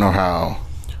 I don't know how.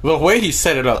 The way he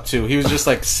set it up too, he was just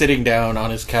like sitting down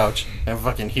on his couch, and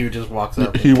fucking Hugh just walks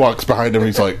up. He walks behind him.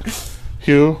 He's like,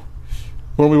 Hugh,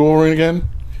 want to be Wolverine again?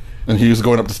 And Hugh's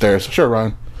going up the stairs. Sure,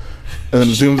 Ryan. And then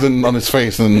zooms in on his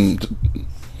face, and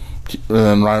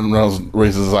then Ryan Reynolds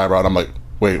raises his eyebrow. And I'm like,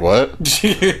 wait, what?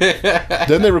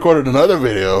 Then they recorded another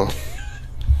video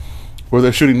where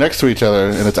they're shooting next to each other,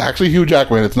 and it's actually Hugh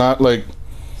Jackman. It's not like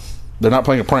they're not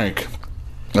playing a prank.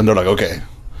 And they're like, okay,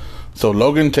 so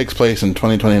Logan takes place in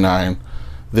 2029.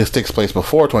 This takes place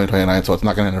before 2029, so it's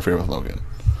not going to interfere with Logan.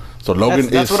 So Logan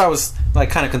that's is what I was like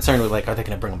kind of concerned with. Like, are they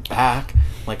going to bring him back?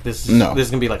 Like this? No. This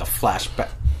is going to be like a flashback,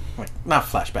 like not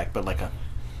flashback, but like a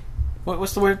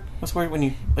what's the word? What's the word when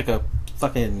you like a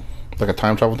fucking like a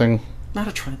time travel thing. not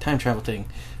a time travel thing.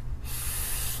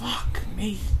 Fuck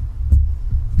me.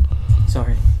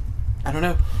 Sorry, I don't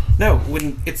know. No,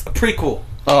 when it's a prequel.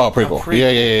 Oh, prequel.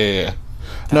 prequel. Yeah.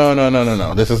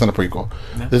 No. This isn't a prequel.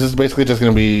 No? This is basically just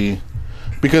going to be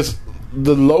because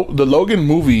the Logan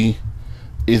movie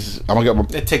is. I'm gonna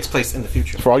get It takes place in the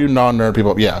future. for all you non-nerd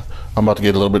people. Yeah, I'm about to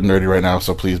get a little bit nerdy right now,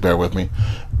 so please bear with me.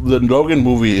 The Logan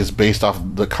movie is based off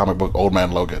the comic book Old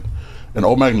Man Logan, and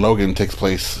Old Man Logan takes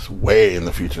place way in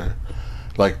the future.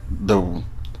 Like the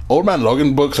Old Man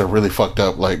Logan books are really fucked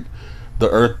up. Like the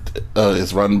Earth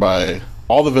is run by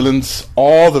all the villains.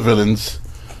 All the villains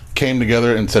came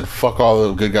together and said fuck all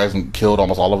the good guys and killed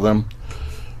almost all of them.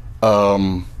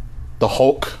 The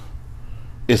Hulk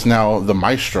is now the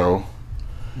Maestro,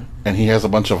 and he has a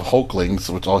bunch of Hulklings,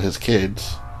 which are all his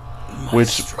kids,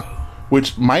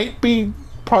 which might be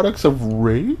products of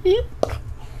rape,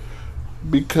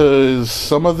 because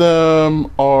some of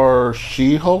them are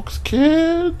She-Hulk's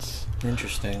kids,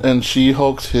 Interesting. and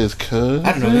She-Hulk's his cousin.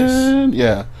 I didn't know this.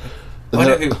 Yeah,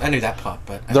 Well, I knew that plot,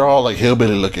 but they're all like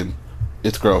hillbilly looking.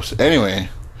 It's gross. Anyway,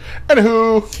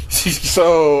 anywho,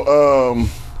 so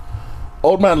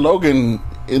Old Man Logan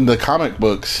in the comic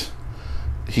books,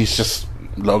 he's just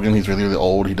Logan. He's really, really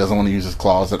old. He doesn't want to use his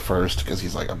claws at first because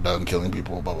he's like, I'm done killing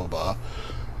people. Blah blah blah.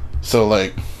 So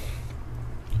like,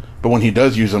 but when he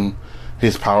does use them,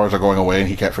 his powers are going away, and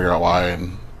he can't figure out why.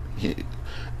 And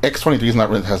X-23 is not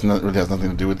really has nothing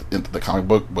to do with the comic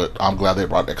book. But I'm glad they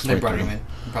brought X-23. they brought him in,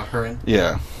 brought her in.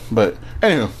 Yeah, but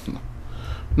anyway,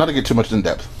 not to get too much in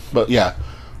depth, but yeah,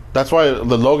 that's why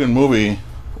the Logan movie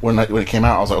when it came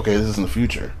out, I was like, okay, this is in the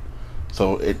future.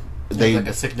 So they like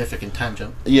a significant time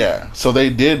jump. Yeah, so they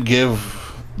did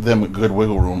give them a good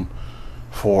wiggle room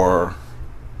for.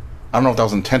 I don't know if that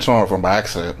was intentional or from by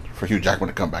accident for Hugh Jackman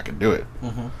to come back and do it.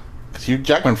 Because Hugh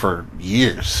Jackman for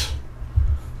years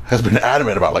has been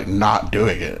adamant about like not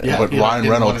doing it. Yeah, but Ryan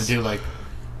Reynolds, he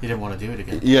didn't want to do it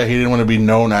again. yeah, he didn't want to be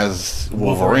known as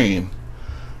Wolverine.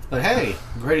 Like, hey,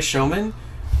 Greatest Showman.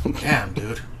 Damn,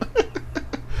 dude.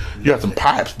 You got some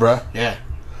pipes, bruh. Yeah,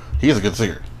 He is a good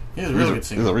singer. he's a really good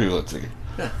singer. He's a really good singer.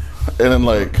 Yeah. And then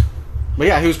like But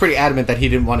yeah, he was pretty adamant that he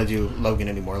didn't want to do Logan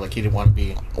anymore. Like, he didn't want to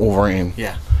be. Wolverine.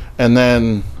 Yeah. And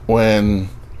then when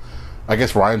I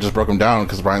guess Ryan just broke him down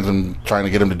because Ryan's been trying to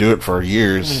get him to do it for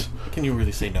years. Can you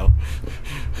really say no?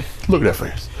 Look at that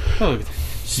face. Oh, look at that.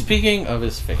 Speaking of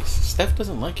his face, Steph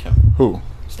doesn't like him. Who?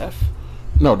 Steph?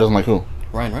 No, doesn't like who?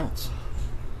 Ryan Reynolds.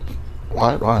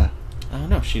 Why? Why? I don't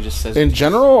know. She just says. In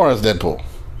general or as Deadpool?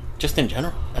 Just in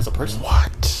general, as a person.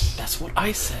 What? That's what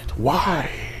I said. Why?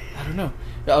 I don't know.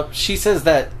 She says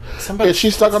that somebody. Is she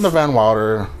stuck on the Van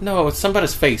Wilder? No, it's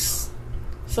somebody's face.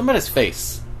 Somebody's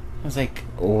face. I was like,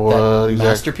 What that exactly?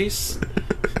 masterpiece?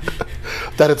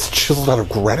 That it's chiseled out of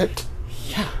granite?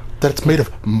 Yeah. That it's made of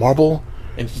marble?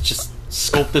 And he just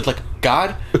sculpted like a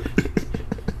god?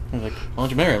 I'm like, why don't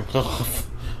you marry him?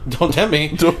 Don't tempt me.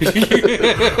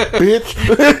 Bitch.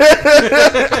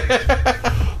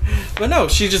 But no,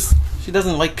 she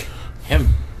doesn't like him.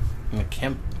 Like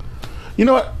him. You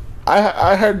know what?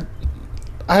 I heard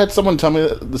I had someone tell me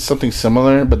something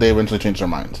similar, but they eventually changed their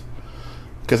minds.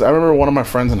 Because I remember one of my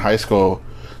friends in high school.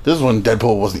 This is when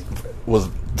Deadpool was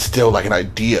still like an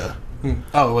idea.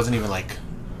 Oh, it wasn't even like.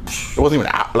 It wasn't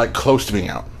even out, like close to being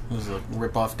out. It was a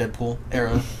rip-off Deadpool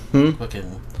era.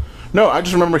 Fucking. No, I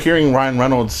just remember hearing Ryan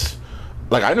Reynolds.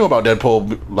 Like I knew about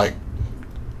Deadpool like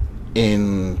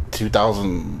in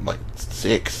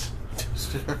 2006.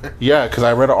 Yeah, because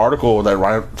I read an article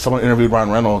that someone interviewed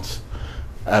Ryan Reynolds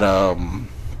at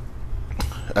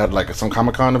like some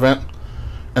Comic-Con event,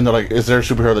 and they're like, "Is there a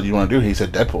superhero that you want to do?" He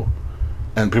said Deadpool,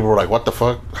 and people were like, "What the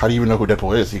fuck? How do you even know who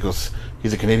Deadpool is?" He goes,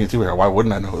 "He's a Canadian superhero. Why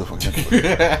wouldn't I know who the fuck Deadpool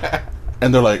is?"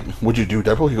 And they're like, "Would you do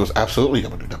Deadpool?" He goes, "Absolutely,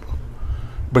 I'm gonna do Deadpool."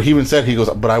 But he even said, he goes,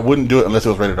 "But I wouldn't do it unless it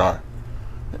was rated R."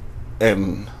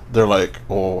 And they're like,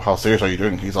 "Well, how serious are you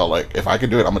doing?" He's all like, "If I could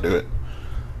do it, I'm gonna do it."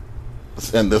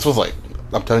 And this was like,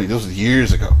 I'm telling you, this was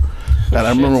years ago. And I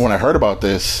remember when I heard about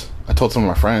this, I told some of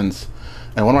my friends,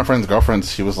 and one of my friend's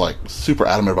girlfriends, she was like super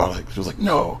adamant about it. She was like,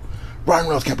 "No, Ryan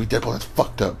Reynolds can't be Deadpool. That's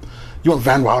fucked up. You want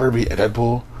Van Wilder to be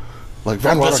Deadpool?" Like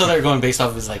Van Wilder. So they're going based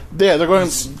off his like. Yeah, they're going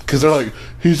because they're like,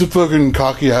 he's a fucking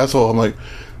cocky asshole. I'm like,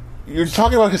 you're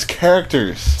talking about his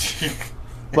characters.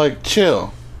 Like,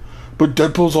 chill. But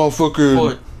Deadpool's all fucking.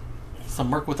 Well, it's a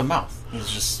merc with a mouth. He's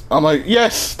just. I'm like,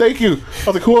 yes, thank you.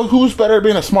 I was like, who's better at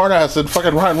being a smartass than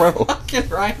fucking Ryan Reynolds? Fucking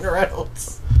Ryan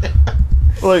Reynolds.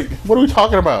 Like, what are we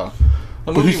talking about?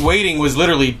 The movie Waiting was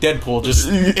literally Deadpool just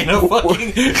in a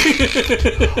fucking.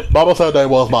 Baba said that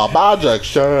was my magic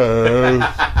show.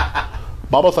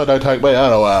 Baba said they take me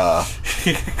anywhere.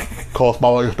 Course,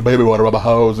 Mama used to baby water rubber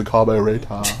hose and call me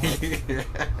retard. How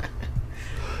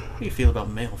do you feel about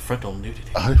male frontal nudity?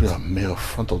 How do you feel about male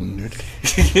frontal nudity?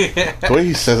 The way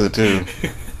he says it, too.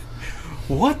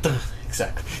 What the?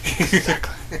 Exactly.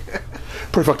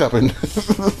 Pretty fucked up, isn't it?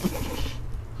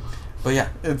 But yeah,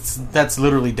 that's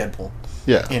literally Deadpool.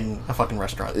 Yeah. In a fucking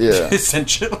restaurant. Yeah.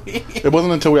 Essentially. It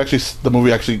wasn't until the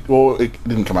movie actually, well, it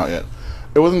didn't come out yet.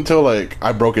 It wasn't until, like,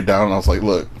 I broke it down and I was like,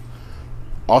 look,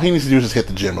 all he needs to do is just hit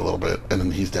the gym a little bit and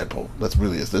then he's Deadpool. That's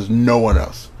really it. There's no one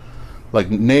else. Like,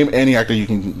 name any actor that you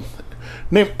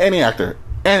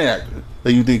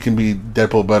think can be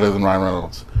Deadpool better than Ryan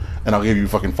Reynolds. And I'll give you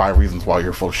fucking 5 reasons why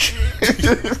you're full of shit.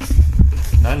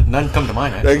 None come to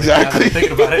mind, actually. Exactly.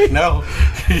 Thinking about it, no.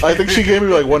 I think she gave me,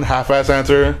 like, one half-ass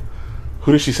answer.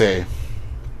 Who did she say?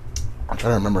 I'm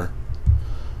trying to remember.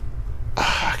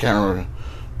 I can't remember.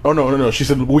 Oh, no. She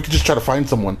said, we could just try to find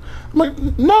someone. I'm like,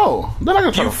 no. They're not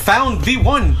going to try You found the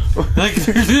one. Like,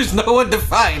 there's no one to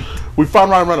find. We found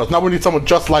Ryan Reynolds. Now we need someone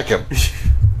just like him.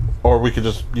 Or we could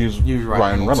just use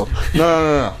Ryan Reynolds.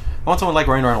 No. I want someone like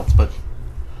Ryan Reynolds, but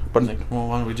like, well,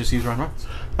 why don't we just use Ryan Reynolds?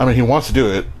 I mean, he wants to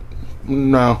do it.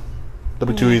 No.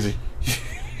 That'd be too easy.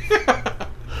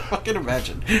 Fucking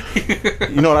imagine.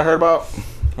 You know what I heard about?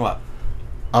 What?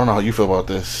 I don't know how you feel about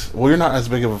this. Well, you're not as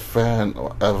big of a fan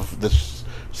of this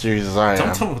series as I am.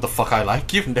 Don't tell me what the fuck I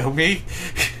like. You know me.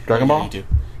 Dragon Ball? Yeah, you do.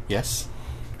 Yes.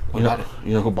 What about it?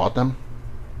 You know who bought them?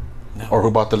 No. Or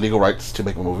who bought the legal rights to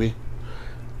make a movie?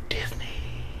 Disney.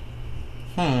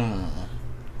 Yeah.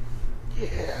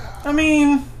 I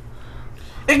mean,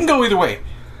 it can go either way.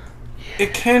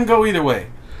 It can go either way.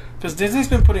 Because Disney's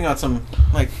been putting out some,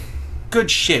 like,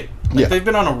 good shit. Like, they've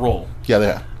been on a roll. Yeah, they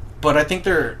have. But I think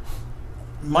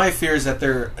my fear is that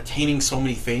they're attaining so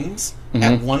many things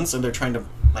at once, and they're trying to,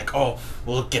 like, oh,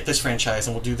 we'll get this franchise,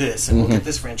 and we'll do this, and we'll get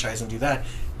this franchise, and do that.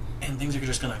 And things are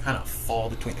just going to kind of fall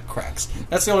between the cracks.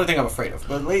 That's the only thing I'm afraid of.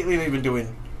 But lately, they've been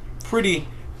doing pretty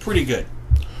good.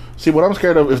 See, what I'm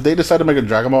scared of, if they decide to make a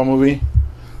Dragon Ball movie,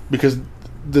 because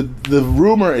the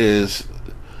rumor is,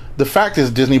 the fact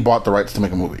is Disney bought the rights to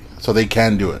make a movie, so they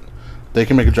can do it. They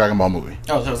can make a Dragon Ball movie.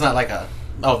 Oh, so it's not like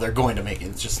they're going to make it.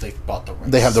 It's just they bought the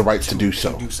rights. They have the rights to do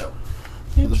so. So,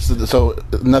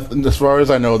 nothing, as far as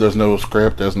I know, there's no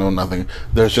script, there's no nothing.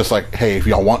 There's just like, hey, if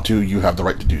y'all want to, you have the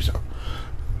right to do so.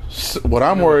 What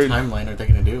I'm worried... What timeline are they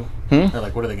going to do? They're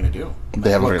like, what are they going to do?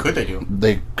 Like, what could they do?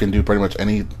 They can do pretty much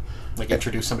any... Like,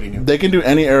 introduce somebody new? They can do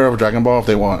any era of Dragon Ball if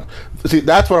they want. See,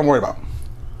 that's what I'm worried about.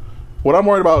 What I'm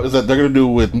worried about is that they're going to do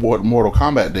with what Mortal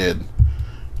Kombat did.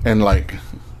 And, like...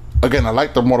 Again, I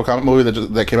like the Mortal Kombat movie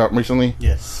that came out recently.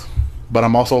 Yes. But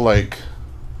I'm also like...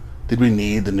 Did we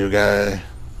need the new guy?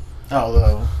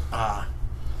 Oh,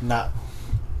 not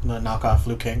the knockoff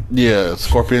Liu Kang? Yeah,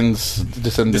 Scorpion's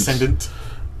descendant.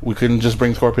 We couldn't just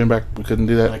bring Scorpion back. We couldn't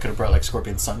do that. And I could have brought like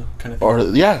Scorpion's son, kind of thing. Or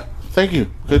yeah, thank you.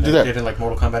 Could do that. Did it like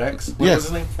Mortal Kombat X? What was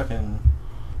his name? Fucking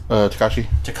Takashi.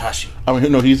 Takashi. I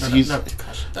mean, no, he's not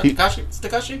Takashi. Takashi. It's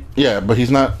Takashi. Yeah, but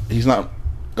he's not. He's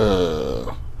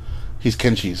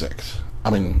Kenshi's ex.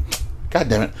 I mean, god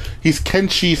damn it, he's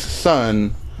Kenshi's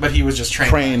son But he was just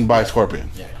trained by Scorpion.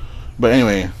 Yeah. But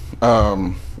anyway,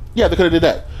 yeah, they could have did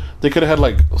that. They could have had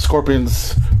like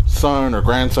Scorpion's son or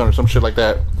grandson or some shit like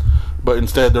that. But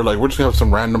instead, they're like, we're just gonna have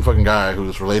some random fucking guy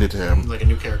who's related to him, like a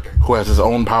new character who has his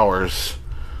own powers.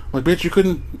 I'm like, bitch, you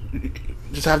couldn't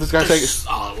just have this guy say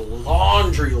a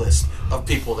laundry list of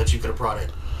people that you could have brought in,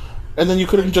 and then you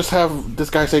couldn't just have this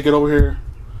guy say, get over here.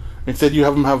 Instead, you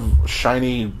have him have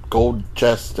shiny gold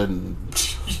chest and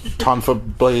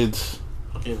tonfa blades.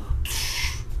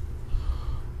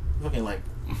 Looking like.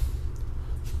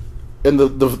 And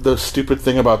the stupid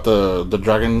thing about the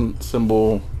dragon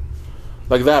symbol,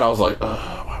 like that, I was like,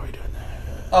 why are we doing that?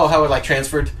 Oh, how it like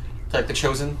transferred to like the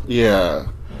Chosen? Yeah.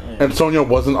 And Sonya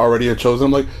wasn't already a Chosen.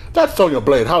 I'm like, that's Sonya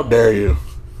Blade. How dare you?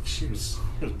 She was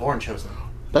born Chosen.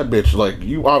 That bitch, like,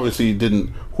 you obviously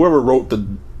didn't. Whoever wrote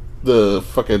the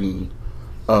fucking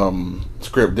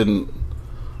script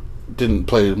didn't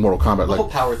play Mortal Kombat. The Like whole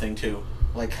power thing too,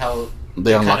 like how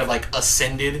they kind of like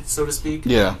ascended, so to speak.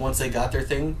 Yeah. Once they got their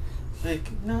thing,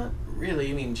 like not really.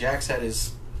 I mean, Jax had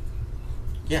his.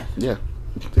 Yeah. Yeah.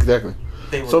 Exactly.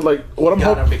 They were, so like, what I'm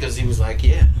got hoping him because he was like,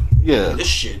 yeah. This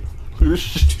shit.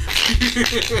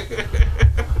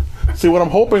 See, what I'm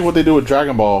hoping what they do with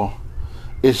Dragon Ball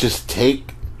is just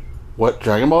take what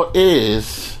Dragon Ball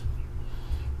is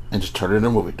and just turn it into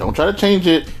a movie. Don't try to change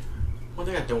it. One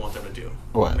thing I don't want them to do.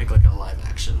 What? Make like a live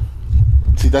action.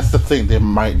 See, that's the thing. They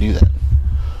might do that.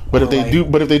 But Or if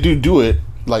they do it,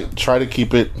 like, try to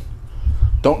keep it.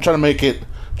 Don't try to make it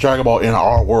Dragon Ball in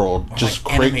our world. Or just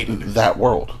like create animated. that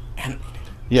world. Animated.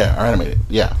 Yeah, or animated.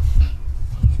 Yeah.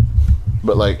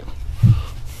 But like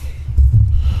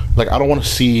I don't want to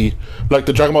see like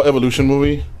the Dragon Ball Evolution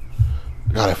movie.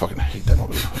 God, I fucking hate that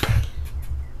movie.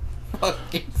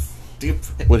 Fucking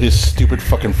stupid. With his stupid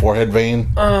fucking forehead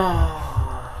vein.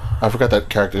 I forgot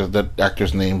that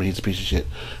actor's name, but he's a piece of shit.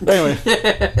 But anyway.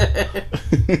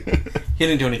 He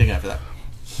didn't do anything after that.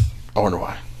 I wonder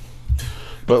why.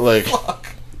 But like,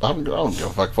 Fuck. I don't give a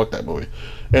fuck. Fuck that movie.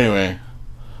 Anyway,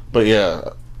 but yeah,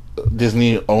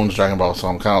 Disney owns Dragon Ball, so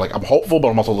I'm kind of like, I'm hopeful, but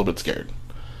I'm also a little bit scared.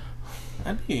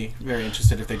 I'd be very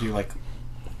interested if they do like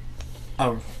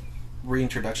a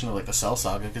reintroduction of like the Cell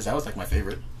Saga, because that was like my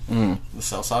favorite. The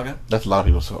Cell Saga. That's a lot of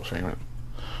people's favorite.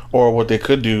 Or what they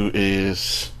could do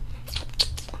is,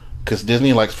 because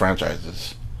Disney likes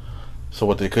franchises, so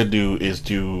what they could do is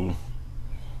do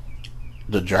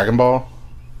the Dragon Ball,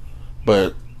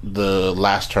 but the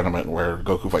last tournament where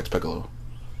Goku fights Piccolo.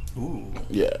 Ooh.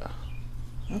 Yeah.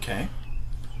 Okay.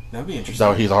 That'd be interesting.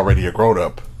 So he's already a grown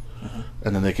up,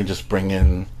 and then they can just bring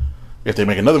in. If they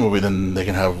make another movie, then they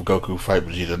can have Goku fight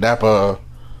Vegeta and Nappa.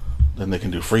 Then they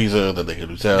can do Frieza. Then they can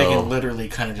do Cell. They can literally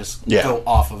kind of just Yeah. go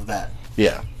off of that.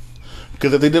 Yeah,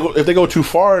 because if they go too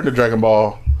far into Dragon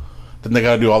Ball, then they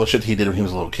got to do all the shit he did when he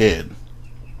was a little kid.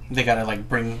 They gotta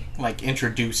like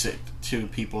introduce it to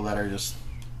people that are just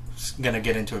gonna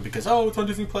get into it because it's on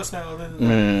Disney Plus now.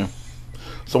 Yeah.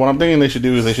 So what I'm thinking they should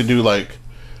do is they should do like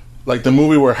the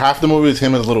movie where half the movie is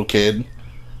him as a little kid,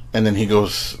 and then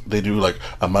they do like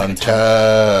a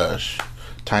montage,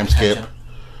 time skip,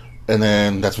 and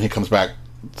then that's when he comes back.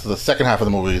 So the second half of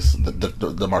the movie is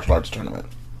the martial arts tournament.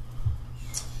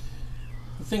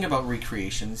 The thing about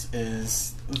recreations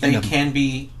is they can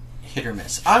be hit or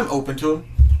miss. I'm open to them.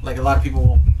 Like a lot of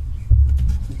people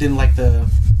didn't like the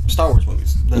Star Wars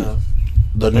movies. The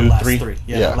new last three?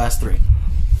 Yeah, the last three.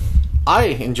 I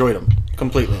enjoyed them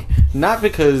completely. Not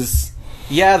because,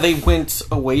 they went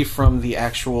away from the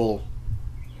actual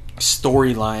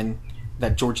storyline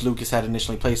that George Lucas had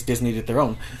initially placed. Disney did their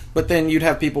own. But then you'd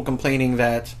have people complaining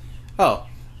that, they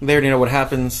already know what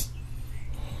happens.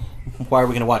 Why are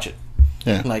we going to watch it?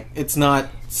 Yeah. Like, it's not...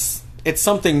 It's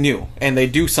something new, and they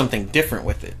do something different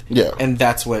with it. Yeah. And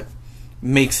that's what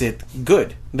makes it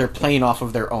good. They're playing off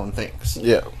of their own things.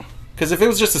 Yeah. Because if it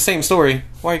was just the same story,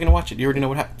 why are you going to watch it? You already know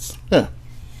what happens. Yeah.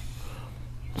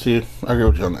 See, I agree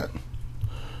with you on that.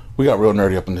 We got real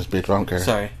nerdy up in this bitch, but I don't care.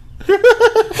 Sorry.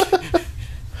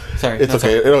 Sorry. It's okay.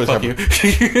 Sorry. It always Fuck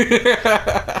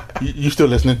happens. You still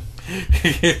listening?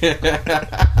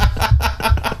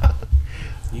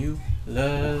 You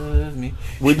love me.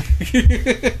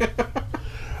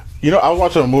 I was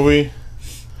watching a movie.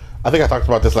 I think I talked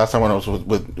about this last time when I was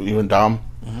with you and Dom.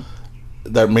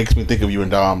 That makes me think of you and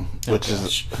Dom, which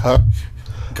is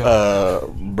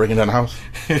Bringing Down the House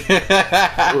with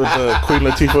Queen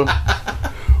Latifah.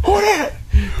 Who that?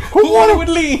 Who wanted with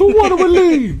Lee? Who wanted with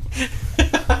Lee?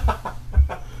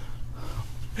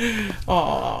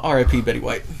 Oh, R.I.P. Betty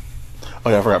White.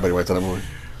 Oh yeah, I forgot Betty White's in that movie.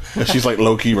 And she's like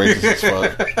low key racist as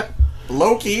fuck.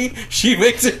 Low key, she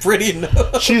makes it pretty.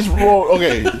 She's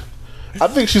okay. I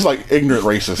think she's like ignorant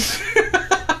racist.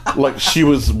 like she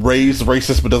was raised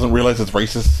racist but doesn't realize it's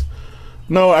racist.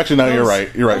 No, actually, no. You're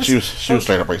right. You're right. She was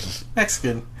straight up racist.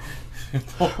 Mexican.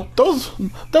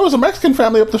 There was a Mexican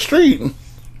family up the street.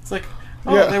 It's like,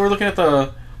 they were looking at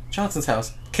the Johnson's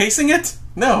house, casing it.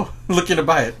 No, looking to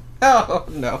buy it. Oh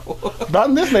no, not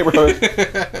in this neighborhood.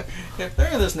 If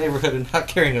they're in this neighborhood and not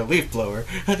carrying a leaf blower,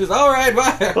 I just all right,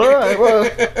 bye. All right, well,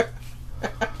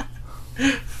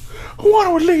 why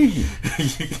don't we leave?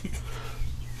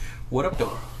 What up,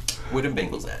 door? Where them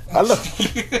bagels at? I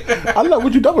love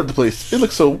what you done with the place. It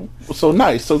looks so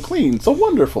nice, so clean, so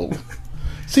wonderful.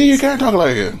 See, you can't talk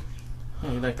like it.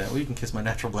 Oh, you like that? Well, you can kiss my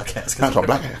natural black ass. Natural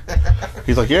black ass.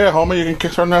 He's like, yeah, homie, you can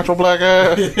kiss her natural black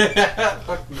ass.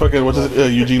 Fucking, what's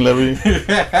his, Eugene Levy?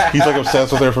 He's like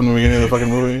obsessed with her from the beginning of the fucking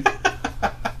movie.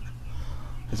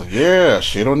 He's like, yeah,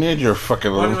 she don't need your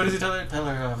fucking... What does he tell her? Tell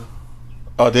her,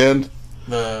 at the end?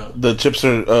 The chips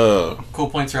are... cool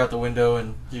points are out the window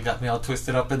and you got me all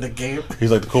twisted up in the game. He's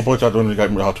like, the cool points are out the window, you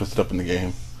got me all twisted up in the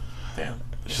game. Damn.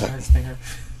 She's like... Nice thing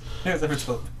I've ever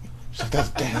told me. She's like, that's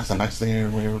the nicest thing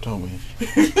anybody ever told me.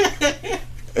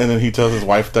 And then he tells his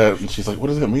wife that, and she's like, what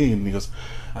does that mean? And he goes,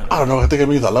 I don't know, I think it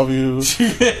means I love you.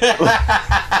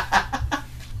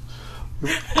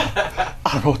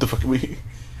 I don't know what the fuck it means.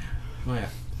 Oh, yeah.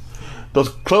 Those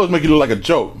clothes make you look like a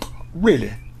joke.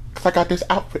 Really? Because I got this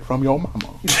outfit from your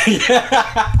mama.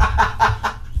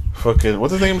 Fucking,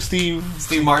 what's his name? Steve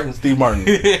Martin. Steve Martin.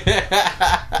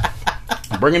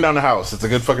 Bringing Down the House. It's a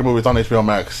good fucking movie. It's on HBO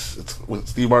Max. It's with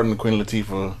Steve Martin and Queen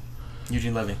Latifah.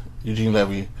 Eugene Levy.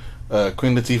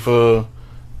 Queen Latifah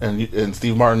and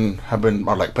Steve Martin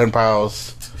are like pen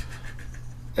pals.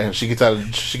 And she gets out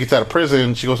of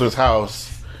prison. She goes to his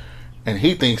house, and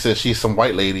he thinks that she's some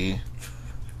white lady,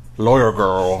 lawyer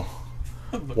girl,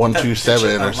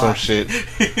 127 or some shit.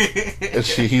 And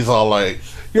he's all like,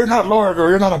 "You're not lawyer girl.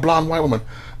 You're not a blonde white woman."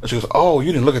 And she goes, "Oh,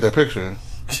 you didn't look at that picture."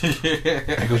 And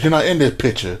he goes, "You're not in this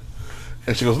picture."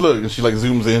 And she goes, "Look," and she like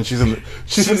zooms in. She's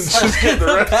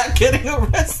getting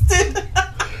arrested.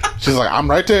 She's like,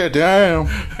 "I'm right there. There I am."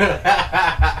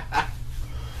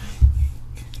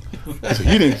 He's like,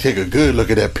 "You didn't take a good look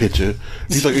at that picture."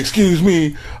 He's like, "Excuse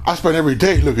me, I spend every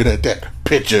day looking at that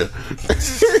picture."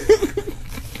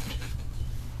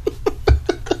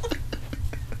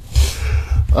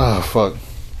 Oh fuck!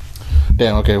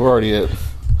 Damn. Okay, we're already at.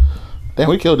 Damn,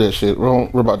 we killed that shit.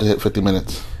 We're about to hit 50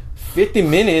 minutes. 50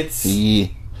 minutes? Yeah.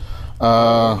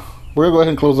 We're gonna go ahead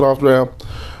and close it off now.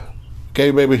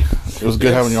 Okay, baby. It was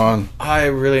good having you on. I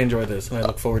really enjoyed this, and I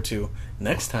look forward to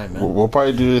next time, man. We'll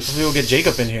probably do this. Maybe we'll get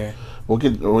Jacob in here.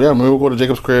 Maybe we'll go to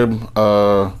Jacob's crib.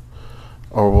 Or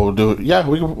we'll do it. Yeah,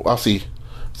 I'll see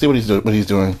what he's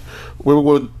doing. We'll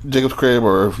go to Jacob's crib,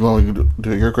 or if you want, we can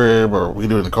do it at your crib, or we can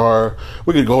do it in the car.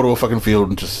 We could go to a fucking field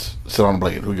and just sit on a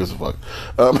blade. Who gives a fuck?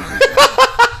 We'll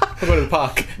go to the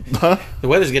park. Huh? The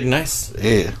weather's getting nice.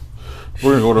 Yeah.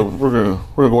 We're gonna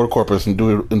go to Corpus and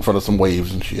do it in front of some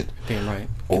waves and shit. Damn right.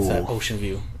 It's that ocean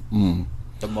view.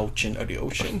 The motion of the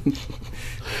ocean.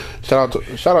 Shout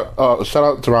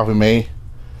out to Ralphie May.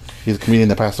 He's a comedian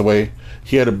that passed away.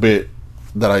 He had a bit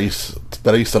that I used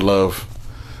to love,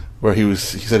 where he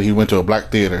said he went to a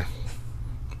black theater,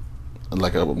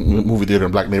 like a movie theater in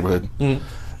a black neighborhood,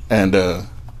 and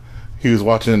he was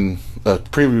watching a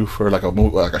preview for like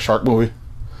a shark movie,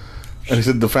 and he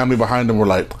said the family behind him were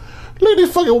like, "Look at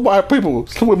these fucking white people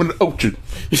swimming in the ocean.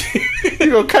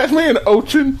 You gonna catch me in the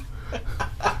ocean?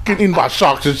 Getting eaten by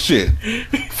sharks and shit.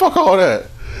 Fuck all that."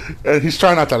 And he's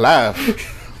trying not to laugh.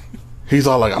 He's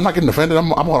all like, "I'm not getting offended. I'm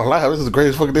gonna laugh. This is the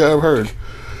greatest fucking thing I've ever heard."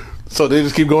 So they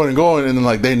just keep going and going, and then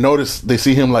like they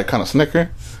see him like kind of snicker,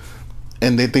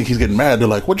 and they think he's getting mad. They're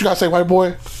like, "What you gotta say, white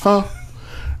boy? Huh?"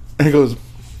 And he goes,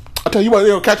 "I tell you what,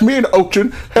 they'll catch me in the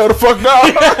ocean. Hell the fuck no."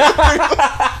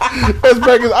 As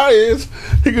big as I is,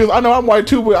 he goes, "I know I'm white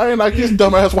too, but I ain't like these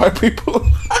dumbass white people."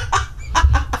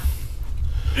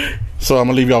 So I'm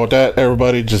gonna leave y'all with that.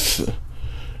 Everybody, just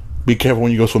be careful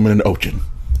when you go swimming in the ocean.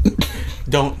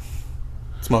 Don't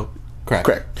smoke crack.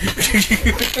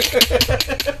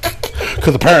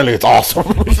 Because apparently it's awesome.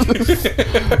 All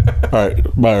right,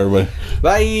 bye everybody.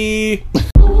 Bye.